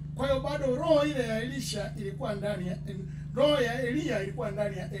kuinga. Kwa hiyo bado roho ile ya Elisha ilikuwa ndani ya roho ya Elia ilikuwa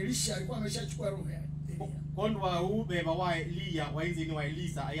ndani ya Elisha, alikuwa ameshachukua roho ya Elia. Kondwa ubeba wa Elia waizi ni wa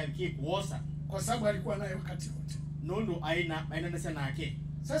Elisa ayabikie kuosa kwa sababu alikuwa naye wakati wote. Nundu aina nasa nake.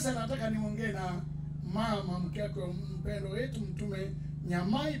 Sasa nataka niongee na mama mke wake mpendo wetu mtume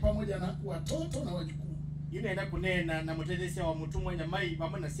Nyamai pamoja na watoto na wajukuu. Inaenda kunena na mtetesi wa mtumwa Nyamai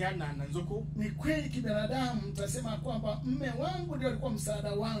pamoja na siana na nzuku. Ni kweli kibinadamu mtasema kwamba mume wangu ndio alikuwa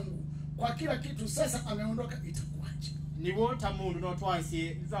msaada wangu kwa kila kitu, sasa ameondoka, itakuaje? Ni wota mundu no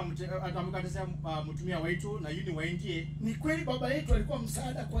twasi za atamukatesa mtumia wetu na yuni waingie. Ni kweli baba yetu alikuwa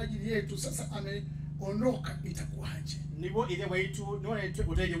msaada kwa ajili yetu, sasa ameondoka, itakuaje? Nibo ile wetu nione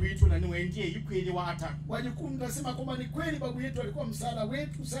uteje wetu na ni waingie yukweli wata. Wajukuu mtasema kwamba ni kweli babu yetu alikuwa msaada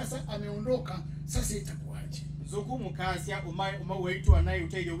wetu, sasa ameondoka, sasa itakuaje? Zuku mukasia uma wetu anaye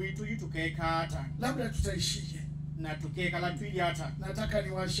uteje wetu yutukeka hata. Labda tutaishije? Na tukeka la twili hata. Nataka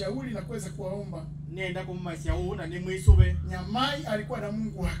niwashauri na kuweza kuwaomba. Nenda kummasia na ni mwisube. Nyamai alikuwa na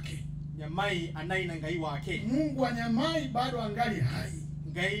Mungu wake. Nyamai anai na ngai wake. Mungu wa Nyamai bado angali hai.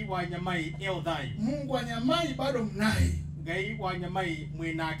 Ngai wa Nyamai eldai. Mungu wa Nyamai bado mnaye. Ngai wa Nyamai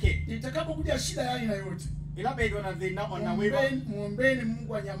mwenake. Itakapokuja shida ya aina yote, ila bedo na dhina ona wewa, muombeni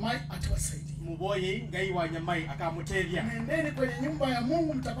Mungu wa Nyamai atawasaidia. Muboye ngai wa Nyamai akamutelia. Nendeni kwenye nyumba ya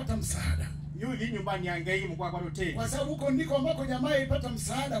Mungu mtapata msaada. Yuli nyumbani ya ngai mkwa kwa tete. Kwa sababu huko ndiko ambako Nyamai ipata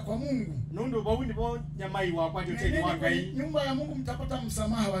msaada kwa Mungu. Nundu bauni bo Nyamai wa kwa tete wa ngai. Nyumba ya Mungu mtapata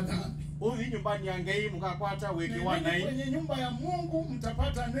msamaha wa dhambi. Uli nyumbani ya ngai mkwa kwata weke wa ngai. Kwenye nyumba ya Mungu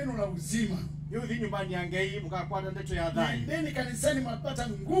mtapata neno la uzima. Yuli nyumbani ya ngai mkwa kwata ndeto ya dhai. Nendeni kanisani mtapata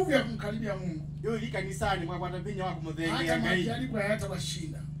nguvu ya kumkaribia Mungu. Yuli kanisani mkwa kwata vinya wa kumudhenge ya ngai. Hata majaribu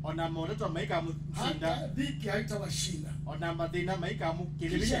hayatawashinda. Ona moto maika mshinda. Hata dhiki haitawashinda. Ona madhina maika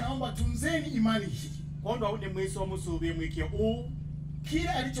mukilibia. Kisha naomba tunzeni imani hii. Kondo au ni mwiso musubi mwikio kile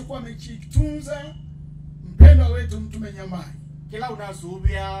alichokuwa amekitunza mpendwa wetu mtume Nyamai. Kila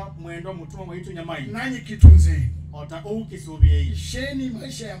unasubia mwendo mtumwa wetu Nyamai. Nanyi kitunzeni. Ota kisubie. Isheni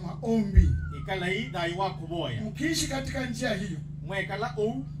maisha ya maombi. Ikala hii dai wako boya. Mkiishi katika njia hiyo, mwekala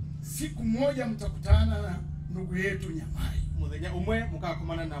siku moja mtakutana na ndugu yetu Nyamai. Mudhenya umwe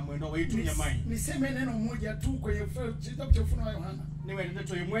mkakumana na mwendo wetu Nyamai. Niseme neno moja tu kwenye kitabu cha Ufunuo wa Yohana. Niwe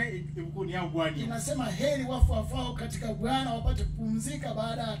ndeto imwe ibukuni ya ugwani. Inasema heri wafu wafao katika Bwana wapate kupumzika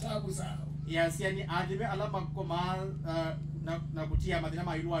baada ya taabu zao. Yasiani adhibe alama koma na kutia madhina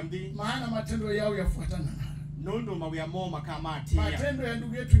mayuandi. Maana matendo yao yafuatana naye. Nundu mawia mo makamatia. Matendo ya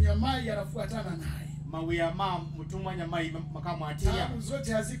ndugu yetu Nyamai yanafuatana naye. Mawia mtumwa Nyamai makamatia. Taabu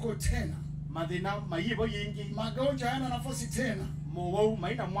zote haziko tena. Madhina mayibo yingi. Magonjwa hayana nafasi tena. Mowau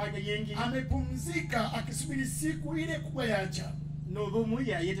maina mwanya yingi. Amepumzika akisubiri siku ile kubwa ya ajabu. Nudhumu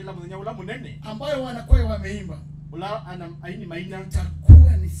ya yetela mudhenya ula munene. Ambayo wanakwaya wameimba. Ula aini maina.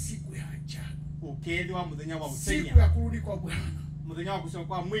 Itakuwa ni siku ya ajabu. Ukedhi wa mudhenya wa usenya. Siku ya kurudi kwa Bwana. Mudhenya wa kusema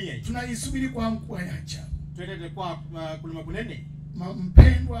kwa mwiye. Tunaisubiri kwa mkua ya ajabu. Tuendele kwa kulima kunene.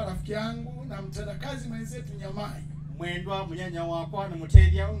 Mpendwa rafiki yangu na mtendakazi mwenzetu Nyamai. mwendwa munyanya wakwa na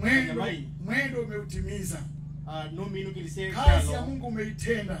mutedia Nyamai mwendo umeutimiza. Kazi ya Mungu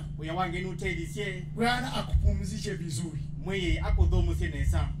umeitenda. Bwana akupumzishe vizuri.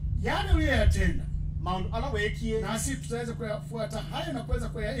 Yale uliyotenda nasi tutaweza kuyafuata hayo na kuweza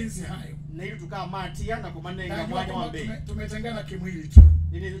kuyaenzi hayo. Tumetengana kimwili tu,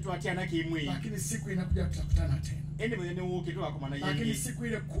 lakini siku inakuja tutakutana tena. Lakini siku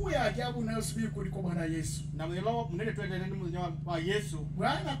ile kuu ya ajabu unayosubiri kuliko Bwana Yesu.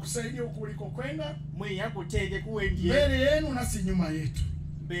 Bwana kusaidia kuliko kwenda mbele yenu na si nyuma yetu.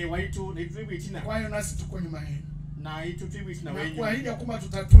 Kwa hiyo nasi tuko nyuma yenu. Na kuahidi kwamba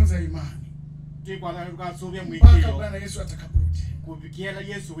tutatunza imani mpaka Bwana Yesu atakaporudi.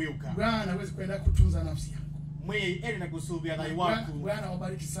 Bwana hawezi kwenda kutunza nafsi yako. Bwana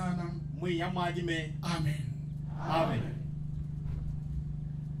wabariki sana. Amen. Amen.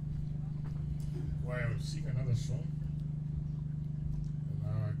 Well, we'll sing another song. And now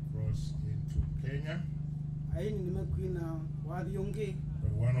I cross into Kenya.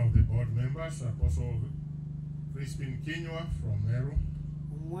 One of the board members, Apostle Crispin Kinywa from Meru.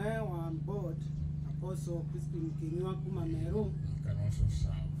 Board, Apostle Crispin Kinywa kuma Meru. Can also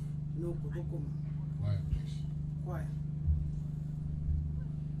serve. No kudukuma. Choir, please. Choir.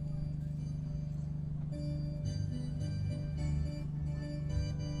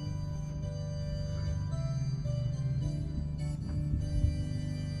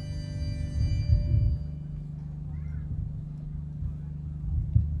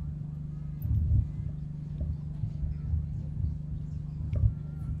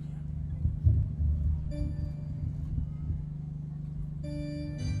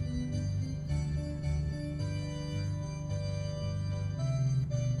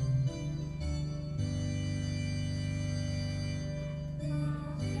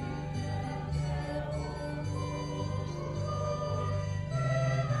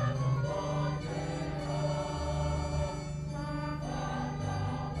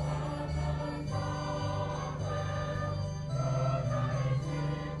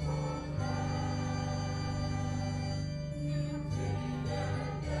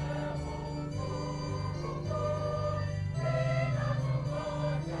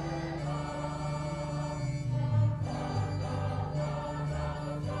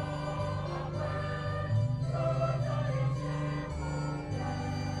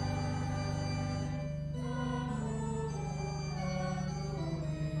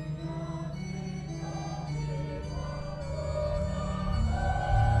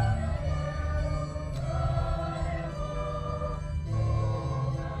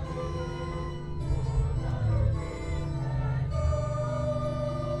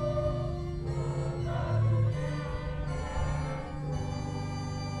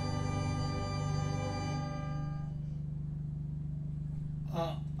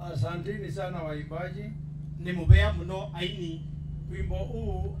 Asanteni sana waimbaji. Nimubea mno aini. Wimbo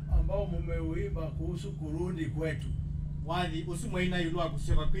huu ambao mumeuimba kuhusu kurudi kwetu. Wali usumwaina yulua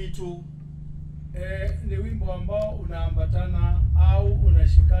kusema kwetu. Ni wimbo ambao unaambatana au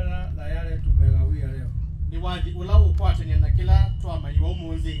unashikana na yale tumegawia leo. Ni wali ulao ukwatanya na kila tuama iwa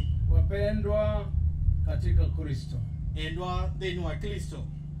umuzi. Wapendwa katika Kristo. Endwa dhenu wa Kristo.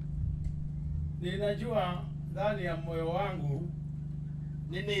 Ninajua ndani ya moyo wangu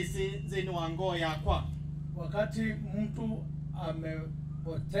nenesi zenu wango ya kwa wakati mtu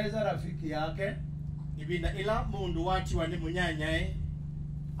amepoteza rafiki yake ibinda ila mundu wati wa munyanyae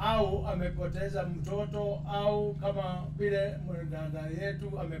au amepoteza mtoto au kama vile mdada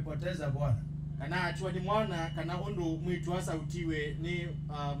yetu amepoteza bwana kana atiwa ni mwana kana undu mwitu wa sautiwe ni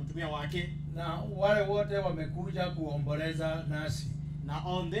mtumia wake na wale wote wamekuja kuomboleza nasi na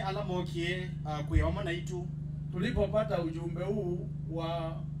onde alamokie kuyawama na itu. Tulipopata ujumbe huu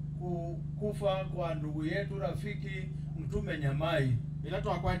wa kufa kwa ndugu yetu rafiki mtume Nyamai, bila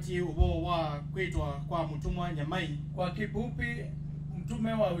tuakwati ubo wa kwitwa kwa mtumwa Nyamai, kwa kifupi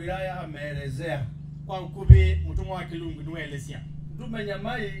mtume wa wilaya ameelezea kwa ukubi mtumwa wa Kilungu niwelezea. Mtume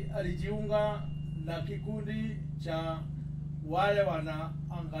Nyamai alijiunga na kikundi cha wale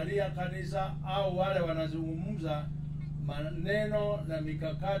wanaangalia kanisa au wale wanazungumza maneno na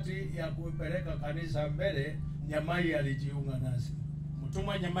mikakati ya kupeleka kanisa mbele. Nyamai alijiunga nasi.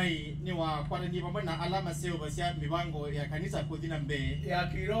 Mtumwa Nyamai ni wa kwa ni pamoja na alama sio basi mipango ya kanisa kudina mbe ya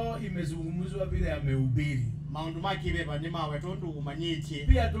kiroho imezungumzwa vile amehubiri. Maundu maki beba ni mawe tondu umanyitie.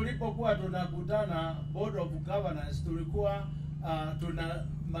 Pia tulipokuwa tunakutana board of governance tulikuwa tuna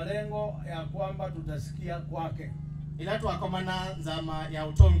malengo ya kwamba tutasikia kwake. ila twakomana nzama ya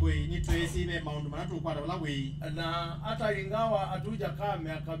utongwe nitwesibe maundu manatu kwata ulagwe na hata ingawa hatuja kaa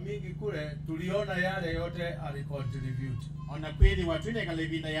miaka mingi kule tuliona yale yote alicontribute ona kweli watune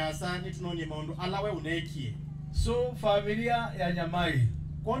kalebinda yasa nitunonie maundu alawe unekie. So familia ya Nyamai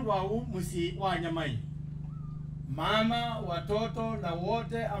kondwa huu musi wa Nyamai, mama, watoto na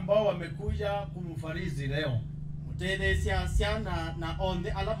wote ambao wamekuja kumfarizi leo, mutedhesia siana na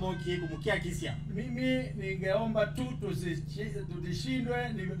onde ala moki kumukia kisia. Mimi ningeomba tu tutishindwe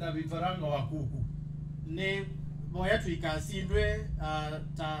na vifaranga wa kuku. Ni moya tuikasindwe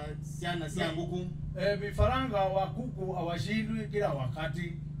ta siana sia nguku. Vifaranga wa kuku hawashindwi kila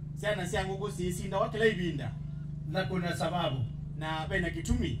wakati. Siana sia nguku sisinda wakila ibinda. Na kuna sababu. Na bena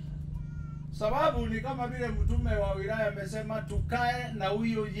kitumi. Sababu ni kama vile mtume wa wilaya amesema tukae na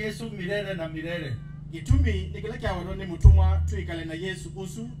huyo Yesu milele na milele. Kitumi ni kile kia wadoni mtumwa tuikale na Yesu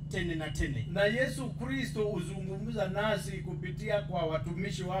usu tene na tene. Na Yesu Kristo uzungumza nasi kupitia kwa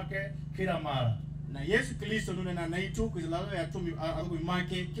watumishi wake kila mara. Na Yesu Kristo nune na naitu kuzilalo ya tumi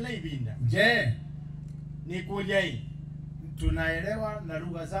make kila ibinda. Je, ni kuliai tunaelewa na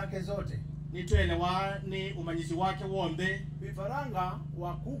lugha zake zote? Nituelewa ni umanyisi wake wonde. Vifaranga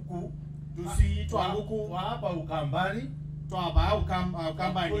wa kuku tusi twanguku wa hapa Ukambani, twaba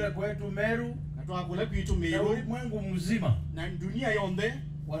Ukambani kule kwetu Meru, na twakule kwetu Meru, na ulimwengu mzima na dunia yonde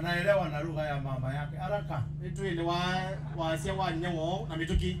wanaelewa na lugha ya mama yake haraka. Nituelewa wasia wa nyewo na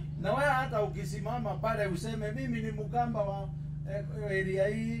mituki. Na wewe hata ukisimama pale useme mimi ni Mkamba wa area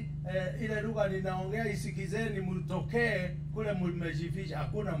hii, ile lugha ninaongea isikizeni mtokee kule mmejificha,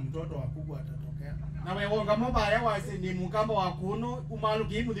 hakuna mtoto wa kuku atatokea. Na wewe wonga mobaya wase ni Mkamba wa kuno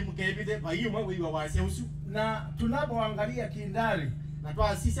umaluki muthi mukebide bayimwe wiwa wase usu. Na tunapoangalia kindali na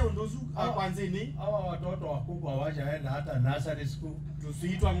twasise unduzu kwanzini hawa watoto wakubwa hawajaenda hata nursery school.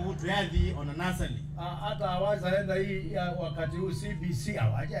 Tusiitwa ngutu yadhi ona nursery. Hata hawajaenda hii wakati huu CBC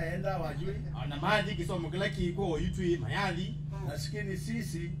hawajaenda, wajui. Na maji kisomo kila kiko yitwi mayadhi. Nasikini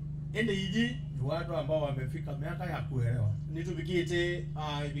sisi ende hiji ni watu ambao wamefika miaka ya kuelewa. Nitubikite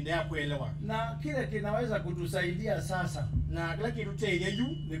ibinda ya kuelewa. Na kile kinaweza kutusaidia sasa na kila kitu tegeyu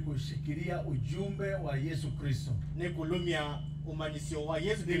ni kushikilia ujumbe wa Yesu Kristo. Ni kulumia umanisio wa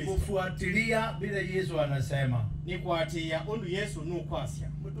Yesu Kristo. Ni kufuatilia vile Yesu anasema. Ni kuatia undu Yesu nukwasya.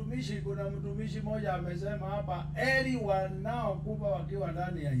 Kuna mtumishi mmoja amesema hapa, heri wanaokufa wakiwa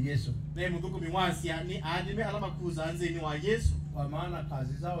ndani ya Yesu. Ne mtuku miwasya ni adime alama kuzanzeni wa Yesu. Kwa maana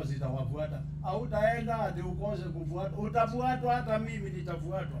kazi zao zitawafuata. Hautaenda hadi ukose kufuata. Utafuatwa, hata mimi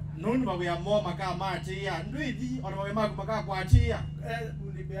nitafuatwa. Nuni mawe ya moma kama atia. Nduithi ona mawe magu maka kwa atia.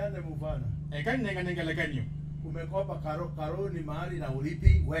 Unipeane mfano. Kani nenga kanyo. Umekopa karoni mahali na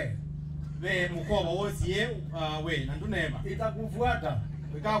ulipi we. We mkoba wosie we na nduneba. Itakufuata.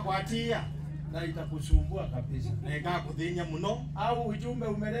 Weka kwa atia. Na itakusumbua kabisa. Na ikakudhinya muno. Au ujumbe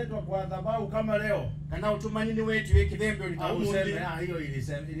umeletwa kwa dhabau kama leo. Kana utumanini wetu wekidhembe utamuseme hiyo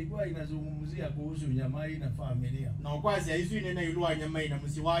ilikuwa inazungumzia kuhusu Nyamai na familia. Na ukwazi hizo inena yulua Nyamai na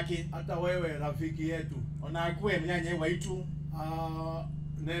msi wake. Hata wewe rafiki yetu onakuwe mnyanya waitu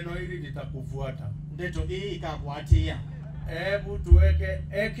neno hili litakufuata. Ndeto hii ikakuatia. Hebu tuweke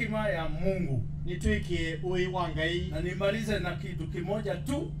hekima ya Mungu. Nitwike ui wangai. Na nimalize na kitu kimoja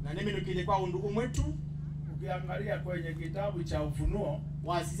tu. Na nimi nukile kwa undu umwetu. Ukiangalia kwenye kitabu cha Ufunuo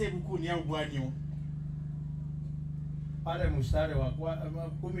wasise bukuni ya ubwanyo. Pale mstari wa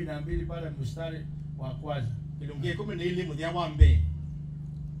 12 pale mstari wa kwanza. Ilungie 12 muthia wa mbe.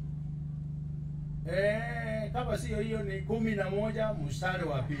 Kama sio hiyo ni 11 mstari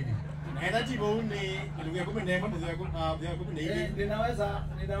wa 2. Na jibu ni ilungie 11 muthia wa 12.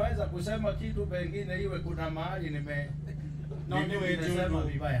 Ninaweza kusema kitu pengine iwe kuna mahali nimesema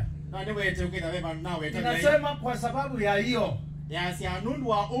vibaya. Na niwe tukida wema nawe ninasema kwa sababu ya hiyo ya si anundu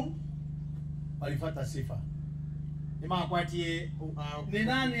wa walifuata sifa. Ni makwatie ni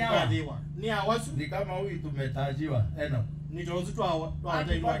nani hawa? Ni awasu. Ni kama huyu tumetajiwa Eno. Ni tozu twa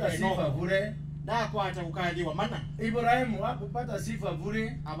atapata sifa bure. Da kwata ukadhiwa mana. Ibrahimu hakupata sifa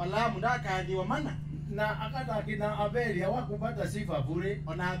bure. Abalamu ndakadhiwa mana. Na akata akina Abeli hawakupata sifa bure.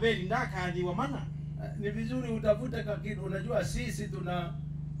 Ona Abeli ndakadhiwa mana. Ni vizuri utafute kitu. Unajua sisi tuna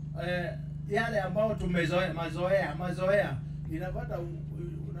yale ambao tumezoea mazoea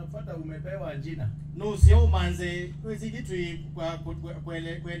unapata umepewa jina. No sio manze kwezi tui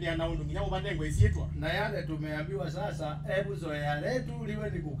kuendea na undu nginya ubandengo isietwa. Na yale tumeambiwa sasa, hebu zoea letu liwe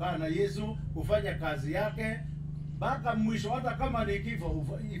ni kukaa na Yesu, kufanya kazi yake mpaka mwisho, hata kama ni kifo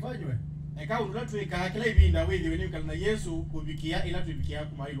ifanywe. Eka undu tuika kila ibinda wethi weni na Yesu kubikia ila tubikia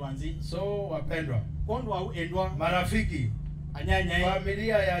kumailwanzi. So wapendwa, kondwa endwa marafiki,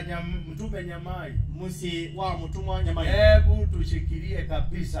 familia ya mtume Nyamai, musi wa mtumwa Nyamai, hebu tushikilie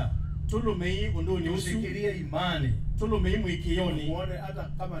kabisa, tulumei unduni tushikilie imani, tulumei mwikiyoni, muone hata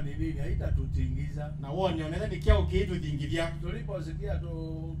kama ni nini haitatutingiza, na wone oneza nikiao kitu dingivya. Tuliposikia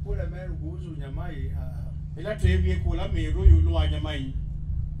kule Meru kuhusu Nyamai, ila tuebye kula Meru yulu wa Nyamai,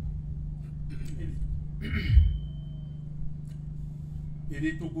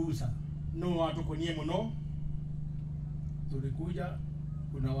 ilitugusa no watukonie muno. Tulikuja,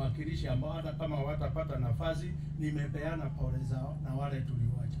 kuna wakilishi ambao hata kama watapata nafasi, nimepeana pole zao na wale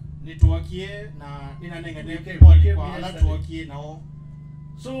tuliwacha. Nituwakie na ninanengane kwa ala tuwakie nao.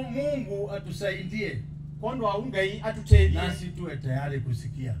 So Mungu atusaidie. Kondo aungai atutelie. Nasi tuwe tayari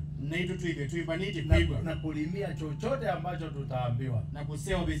kusikia. Na itu tuibaniti pigwa. Na kulimia chochote ambacho tutaambiwa. Na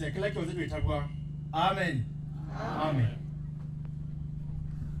kusema bisa kila kitu zetu itagwa. Amen. Amen.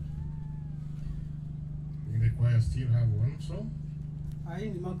 The choir still have one song.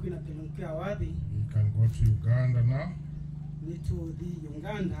 You can go to Uganda now. To the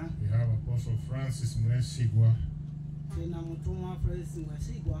Uganda. We have Apostle Francis Mwesigwa. He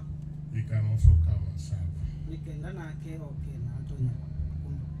can also come and serve.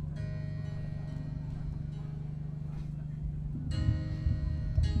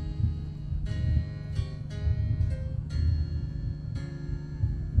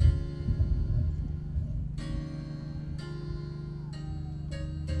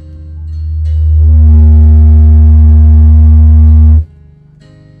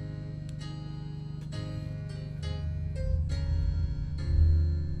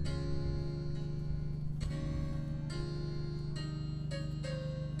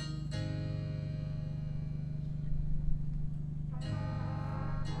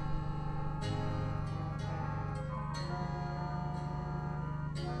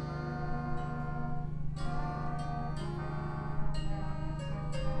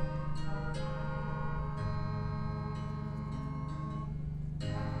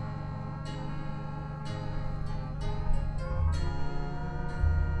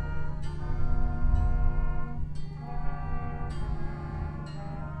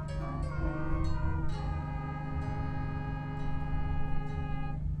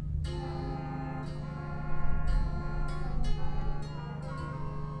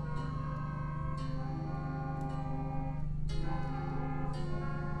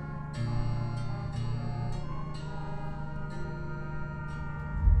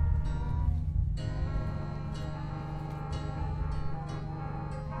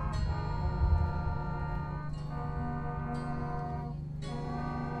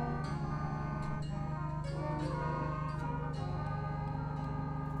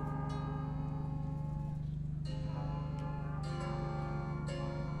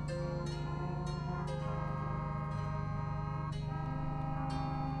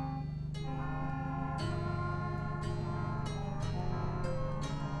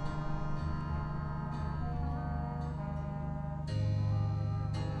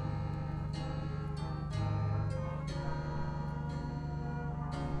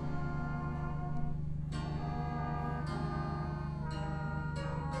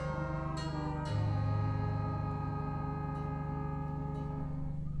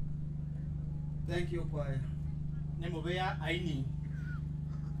 Thank you, choir. Nemobea aini.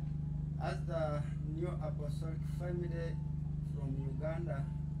 As the new apostolic family from Uganda,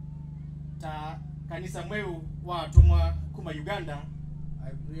 ta kanisa mweu wa tumwa kuma Uganda, I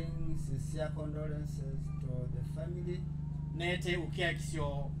bring sincere condolences to the family nete ukia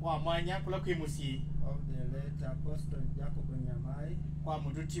kisio wa mwanya kula kwimusi of the late Apostle Jacob Nyamai, kwa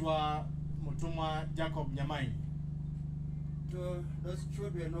muduti wa mutumwa Jacob Nyamai. To those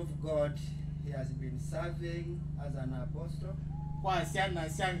children of God he has been serving as an apostle, kwa siana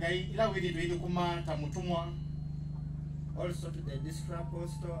siangai ila wididu kuma ta mutumwa. Also to the district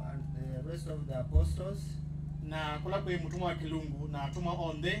apostle and the rest of the apostles, na kula kwe mutumwa wa kilungu na atuma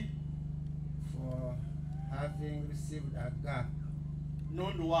onde for having received a gap.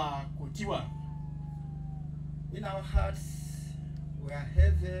 Nondu wa kutiwa. In our hearts we are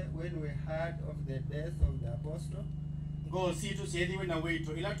heavy when we heard of the death of the apostle. Go situ siediwe na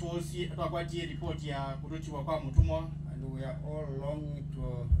weito ila tuosi atwakwati report ya kutiwa kwa mutumwa, and we are all longing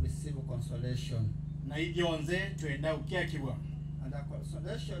to receive consolation. Na hivyo onze tuenda ukia kiwa. And the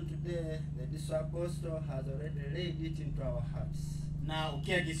consolation today, the district apostle has already laid it into our hearts. Na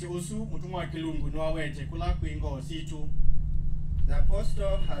ukia kisi usu mutumwa wa kilungu ni wawete kula kuingo situ. The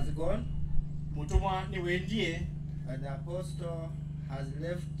apostle has gone. Mutumwa ni wendie. And the apostle has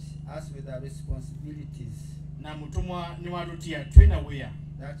left us with our responsibilities. Na mutumwa ni warutia twina wea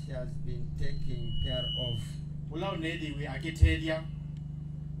that he has been taking care of. ula unediwe akitelia.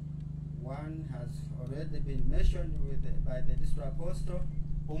 One has already been mentioned by the district apostle.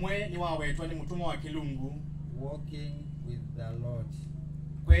 Umwe ni wawetwa ni mutumwa wa kilungu, walking with the Lord.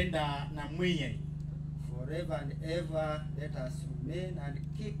 Kwenda na mwenye. Forever and ever, let us remain and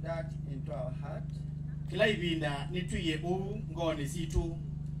keep that into our heart. Kila ibinda nituye ngone situ.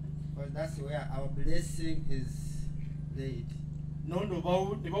 Because that's where our blessing is laid. Nondo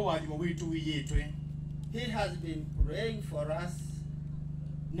bau nibo wajimo witu yetwe. He has been praying for us.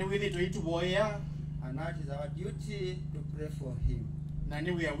 Ne witu itu boya, and that is our duty to pray for him. Na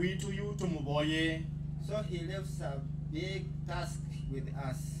ne witu yu tumuboye. So he leaves a big task with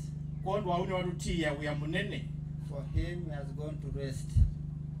us. Kondo auni warutia we munene. For him, he has gone to rest.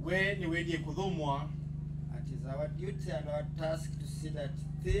 We ni wedie kudhumwa. It is our duty and our task to see that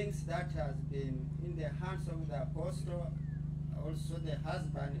things that has been in the hands of the apostle, also the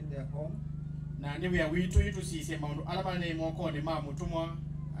husband in the home, na ni witu yitu sise maundu alabane moko ni ma mutumwa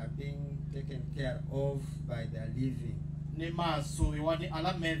are being taken care of by their living. Ni masu iwani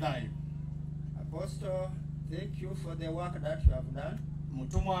alamedhayo. Apostle, thank you for the work that you have done.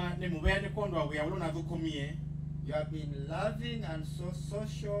 Mutumwa ni mubeni kondwa we na dhukumie. You have been loving and so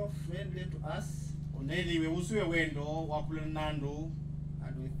social friendly to us. Uneli we usuwe wendo wakulenando.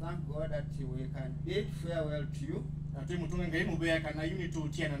 And we thank God that we can bid farewell to you. Na mutunga ngai mubea kana unity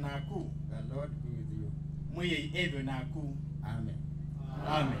utiana naku. The Lord be with you. Mwe ebe naku. Amen.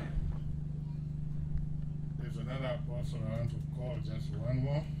 Amen. There's another apostle I want to call, just one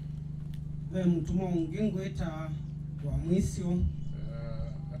more. Mutumwa ungengo eta wa mwisio.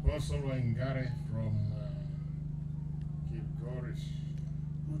 Apostle Waingare from Kilgoris.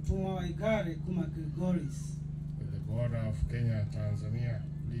 Mutumwa Waingare kuma Kilgoris. With the border of Kenya and Tanzania,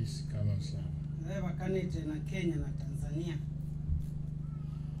 please come and serve. Leva kanete na Kenya na Tanzania.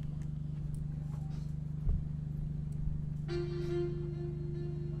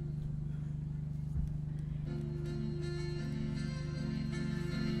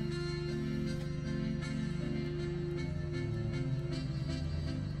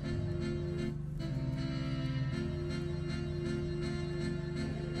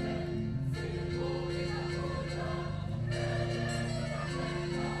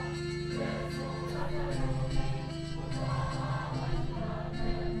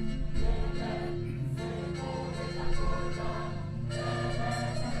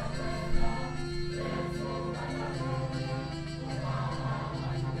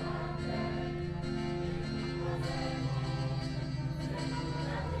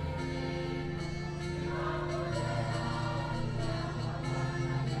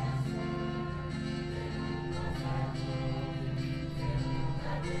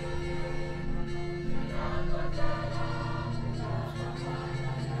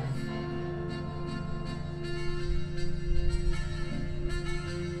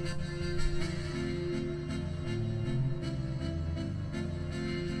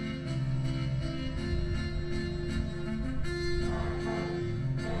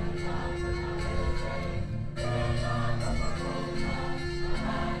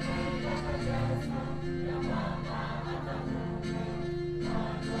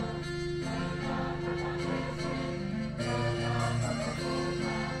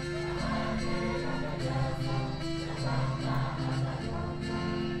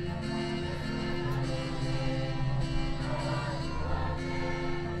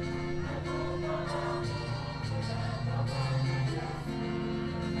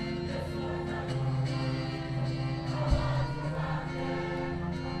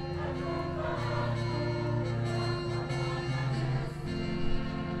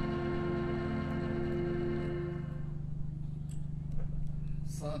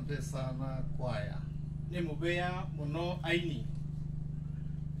 Asante sana kwaya. Ni mubea muno aini.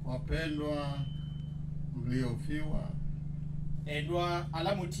 Wapendwa mliofiwa, Edwa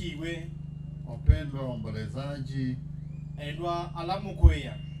alamutiwe. wapendwa waombolezaji, Edwa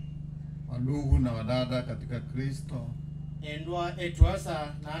alamukwea. wandugu na wadada katika Kristo, Edwa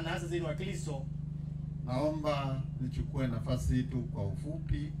etwasa na anasa zinu wa Kristo. naomba nichukue nafasi hii tu kwa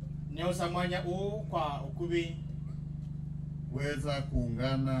ufupi Neosa mwanya kwa ukubi. weza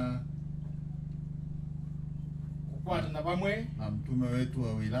kuungana Kukwata na bamwe na mtume wetu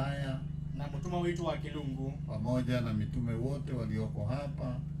wa wilaya na mutuma wetu wa kilungu pamoja na mitume wote walioko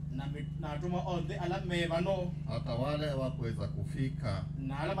hapa na tuma onde alame bano hata wale hawakuweza kufika,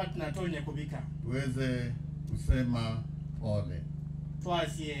 na alama tunatonya kubika. tuweze kusema pole.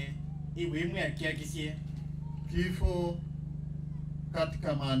 Twasie iwe mwe akiakisie. Kifo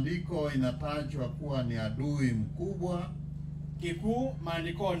katika maandiko inatajwa kuwa ni adui mkubwa. Kiku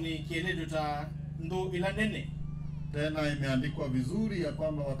maandikoni kieledo ta ndo ila nene. Tena imeandikwa vizuri ya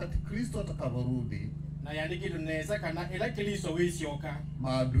kwamba wakati Kristo atakaporudi, na yandikitwe neza kana ila Kristo wisioka,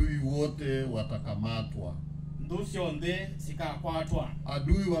 maadui wote watakamatwa. Ndusionde sikakwatwa.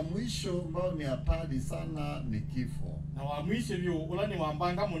 Adui wa mwisho ambao ni hatari sana ni kifo. Na wa mwisho byo ulani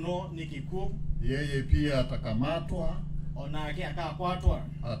wambanga muno ni kikuo. Yeye pia atakamatwa, onake akakwatwa,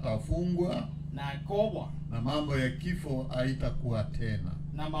 atafungwa na kobwa, na mambo ya kifo haitakuwa tena.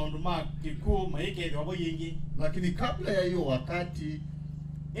 Na maunduma kikuo maike wabo yingi. Lakini kabla ya hiyo wakati,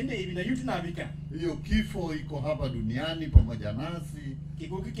 ende ibinda yutu nabika, hiyo kifo iko hapa duniani pamoja nasi.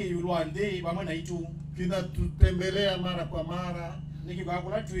 Kikuo kike yulwande bama na itu, kinatutembelea mara kwa mara,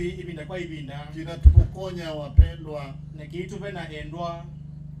 nikikakula tui ibinda kwa ibinda, kinatupokonya wapendwa, na kitu bena endwa,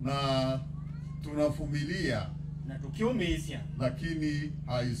 na tunavumilia, na tukiumisia, lakini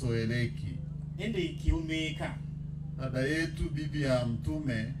haizoeleki. ende kiumeka. Dada yetu bibi ya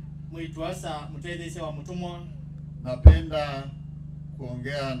mtume, mwituasa mtedese wa mtumwa, napenda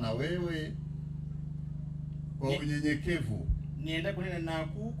kuongea na wewe kwa unyenyekevu. Nienda kunena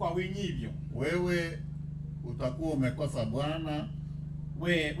naku kwa winyivyo. Wewe utakuwa umekosa Bwana,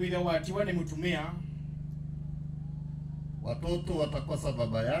 wile watiwa ni mtumia, watoto watakosa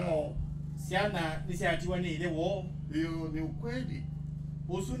baba yao, siana nisiatiwa ni ile wo. Hiyo ni ukweli.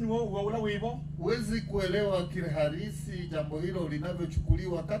 Usuni wo ula wibo. Huwezi kuelewa kirahisi jambo hilo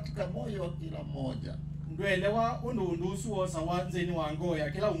linavyochukuliwa katika moyo wa kila mmoja. Ndwelewa undusu wo sawa nzeni wango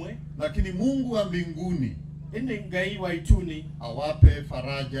ya kila umwe. Lakini Mungu wa mbinguni, ngai wa ituni, awape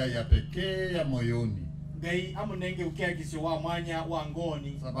faraja ya pekee ya moyoni. Ngai amunenge ukia kisio wa mwanya wa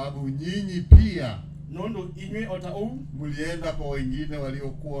ngoni. Sababu nyinyi pia nondo inywe ota mulienda kwa wengine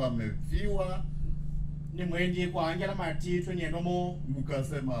waliokuwa wamefiwa, ni mwendi kwa angela matitwe ni endomo,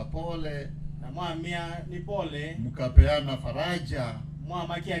 mukasema pole, na mwamia ni pole, mukapeana faraja,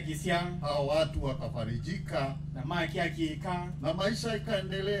 mwamaki akisia, hao watu wakafarijika, na maki akika, na maisha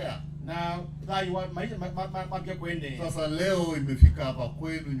ikaendelea, na dhaiwa maisha mapya kwende. Sasa leo imefika hapa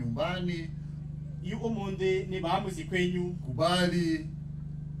kwenu nyumbani, yuko munde ni baamuzi kwenyu, kubali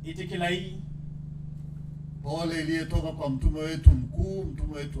itikilai pole iliyetoka kwa mtume wetu mkuu,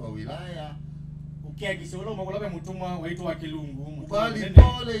 mtume wetu wa wilaya. Ukia kisolo magolabe mtumwa wetu wa Kilungu, kubali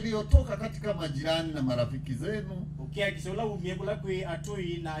pole iliyotoka katika majirani na marafiki zenu. Ukia kisolo umiekula kwe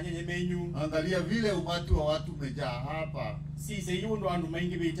atui na nyenye menyu. Angalia vile umati wa watu umejaa hapa. Sisi yundo andu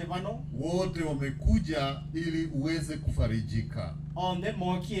maingi bite vano. Wote wamekuja ili uweze kufarijika. Onde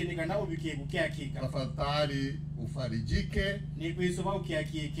mokie ni kana ubikie kukia kika. Tafadhali ufarijike, ni kuisoba ukia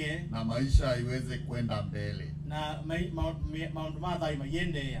kike, na maisha iweze kwenda mbele. Na maunduma dhaima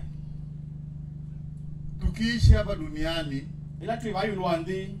yende ya. Tukiishi hapa duniani, ila tuivayu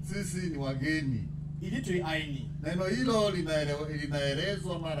luandi, sisi ni wageni. Ili tui aini. Neno hilo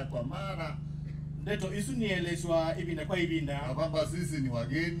linaelezwa mara kwa mara. Ndeto isu nielezwa ibinda kwa ibinda, kwamba sisi ni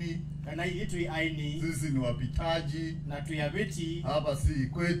wageni, kana ili tui aini, sisi ni wapitaji, na tuyabeti hapa si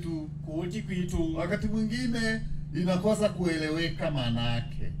kwetu, kuuti kwitu. Wakati mwingine inakosa kueleweka maana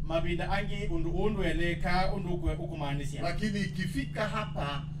yake. Mabinda angi undu eleka undu ukumanisia. Lakini ikifika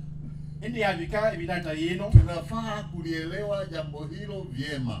hapa, indi yabika ibidata yino, tunafaa kulielewa jambo hilo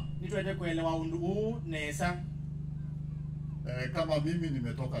vyema. Nituende kuelewa undu nesa. Kama mimi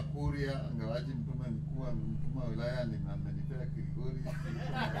nimetoka Kuria, ngawaji mtume wa wilaya amenipea Kiligori.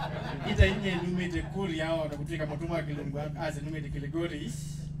 Ita inye numete Kuria au nakutika mtume wa Kilungu aze numete Kiligori.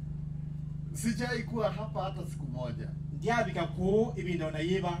 Sijai kuwa hapa hata siku moja. Ndiabika ku ibinda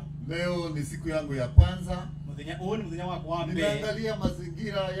onayeba. Leo ni siku yangu ya kwanza. Mudhinya wako wambe. Ninaangalia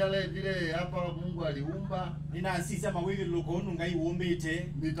mazingira yale vile hapa Mungu aliumba. Ninasisa mawili lukonu ngai uombete.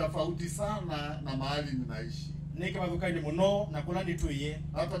 Ni tofauti sana na mahali ninaishi. Neke bavukaje muno na kula nituye.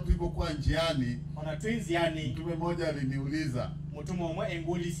 Hata tulipokuwa njiani, ona twinziani, mtume mmoja aliniuliza, mutume omwe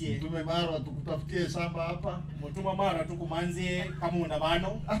engolisie, mtume Mara tukutafutie shamba hapa? Mutume Mara tukumanzie kama una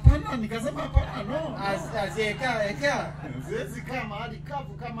bano? Hapana, nikasema hapana, no. Eka. Siwezi kaa mahali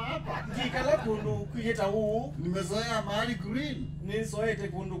kavu kama hapa. Kikala kundu kuyeta huu. Nimezoea mahali green. Nisoete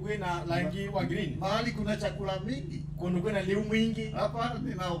kundu kwena rangi wa green. Mahali kuna chakula mingi. Kundu kwena liu mwingi. Hapana,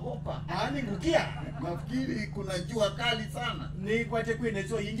 ninaogopa. Ani ngukia. Nafikiri kuna jua kali sana. Ni kwate kwene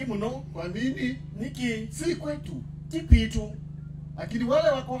zo yingi muno. Kwa nini? Niki si kwetu. Tikwitu. Lakini wale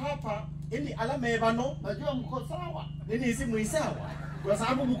wako hapa, ili alame bano, najua mko sawa. Nini isi muisawa? Kwa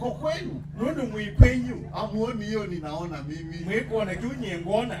sababu mko kwenu. Nundu mwikwenyu. Amuoni hiyo ninaona mimi. Mwikuona kiu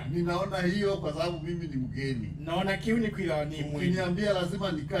nyengona. Ninaona hiyo kwa sababu mimi ni mgeni. Naona kiu ni kwila ni mwe. Ukiniambia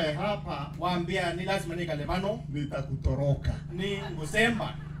lazima nikae hapa, waambia ni lazima nikale bano, nitakutoroka. Ni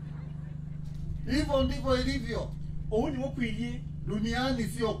ngusemba. Hivyo ndivyo ilivyo. Ni mkwiye. Duniani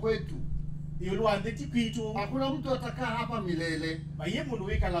sio kwetu. Hakuna mtu atakaa hapa milele.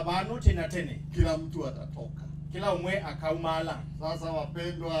 Kila mtu atatoka. Kila umwe akaumala. Sasa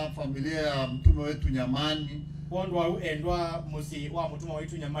wapendwa, familia ya mtume wetu Nyamani, pondwa endwa musi wa mtume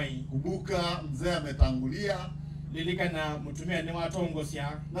wetu Nyamai, kumbuka mzee ametangulia, lilikana mtume ni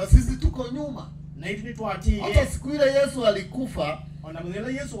watongosya, na sisi tuko nyuma. Na hivi ni tuatie. Hata siku ile Yesu alikufa,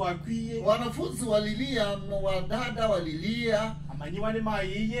 Yesu wakwiye, wanafunzi walilia, wadada walilia, amanyiwa ni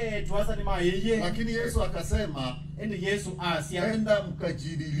maiye, tuasa ni maiye. Lakini Yesu akasema, Yesu asya, enda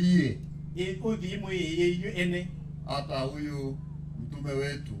mkajililie. Hata huyu mtume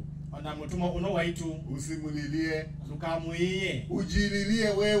wetu, mtume uno waitu, usimulilie, ukamuiye, ujililie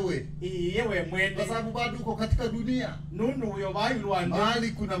wewe. Yewe mwende, kwa sababu bado uko katika dunia. Nunu uyo bailwande, mahali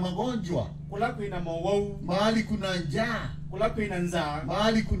kuna magonjwa, kula kuna mawau, mahali kuna njaa, kula kuna nzaa,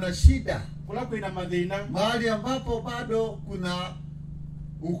 mahali kuna shida, kula kuna madhina, mahali ambapo bado kuna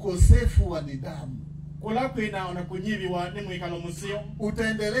ukosefu wa nidhamu. Kula kwina onakunyivi wa ni mwikalo musio.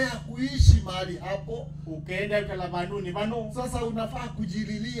 Utaendelea kuishi mahali hapo, ukaenda kala banuni bano. Sasa unafaa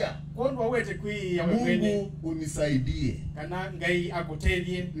kujililia, kondwa wete kui ya Mungu unisaidie, kana ngai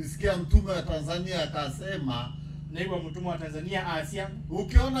akutethie. Nisikia mtume wa Tanzania akasema, naiwa mtume wa Tanzania Asia,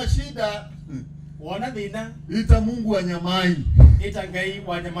 ukiona shida uona dhina, ita Mungu wa Nyamai, ita ngai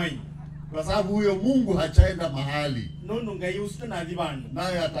wa Nyamai, kwa sababu huyo Mungu hachaenda mahali. Nunu ngai usito na dhibano,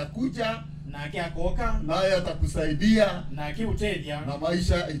 naye atakuja, na akiakoka, naye atakusaidia, na akiutethia, na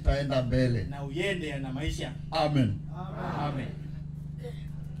maisha itaenda mbele, na uyende na maisha. Amen. Amen. Amen.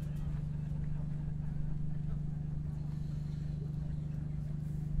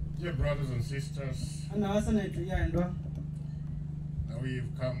 Dear brothers and sisters, now we've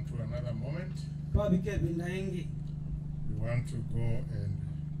come to another moment. We want to go and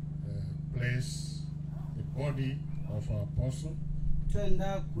place the body of our apostle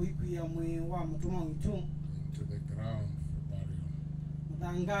into the ground for burial.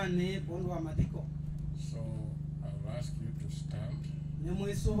 So I'll ask you to stand.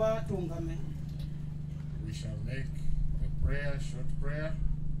 We shall make a prayer, short prayer.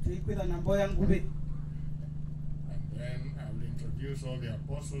 And then I will introduce all the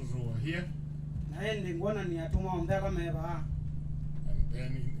apostles who are here. And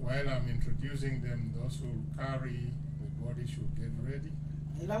then while I'm introducing them, those who carry the body should get ready.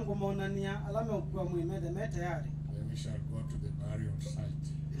 Then we shall go to the burial site.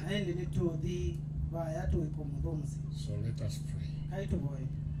 So let us pray.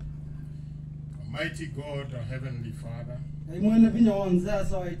 Almighty God, our Heavenly Father,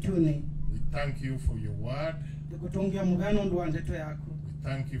 we thank you for your word. We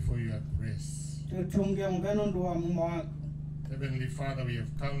thank you for your grace. Heavenly Father, we have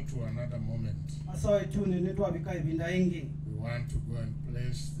come to another moment. We want to go and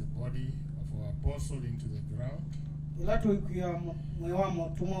place the body of our apostle into the ground,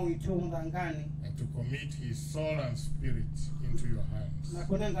 and to commit his soul and spirit into your hands.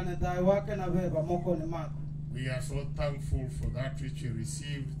 We are so thankful for that which you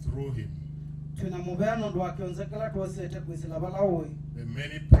received through him. The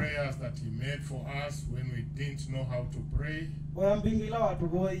many prayers that he made for us when we didn't know how to pray.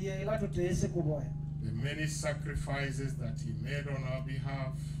 The many sacrifices that he made on our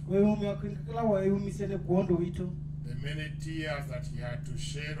behalf. The many tears that he had to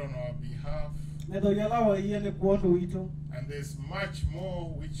shed on our behalf. And there's much more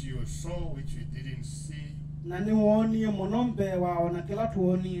which you saw, which we didn't see.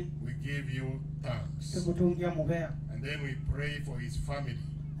 We give you thanks. And then we pray for his family.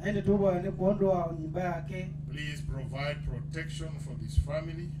 Please provide protection for this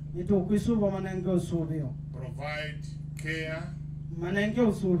family. Provide care,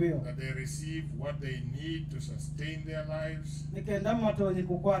 that they receive what they need to sustain their lives, and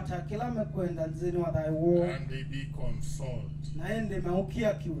they be consoled.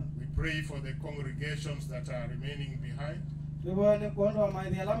 We pray for the congregations that are remaining behind.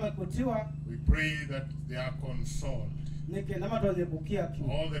 We pray that they are consoled.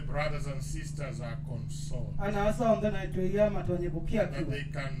 All the brothers and sisters are consoled, that they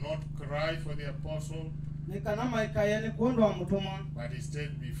cannot cry for the apostle, but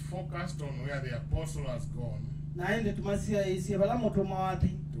instead be focused on where the apostle has gone,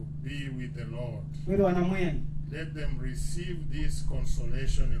 to be with the Lord. Let them receive this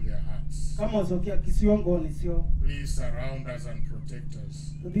consolation in their hearts. Please surround us and protect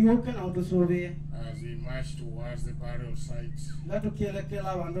us as we march towards the burial site.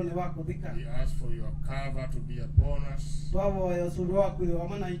 We ask for your cover to be upon us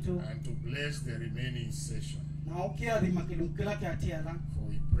and to bless the remaining session. For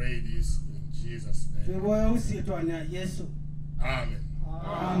we pray this in Jesus' name. Amen.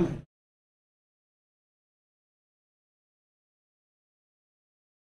 Amen. Amen.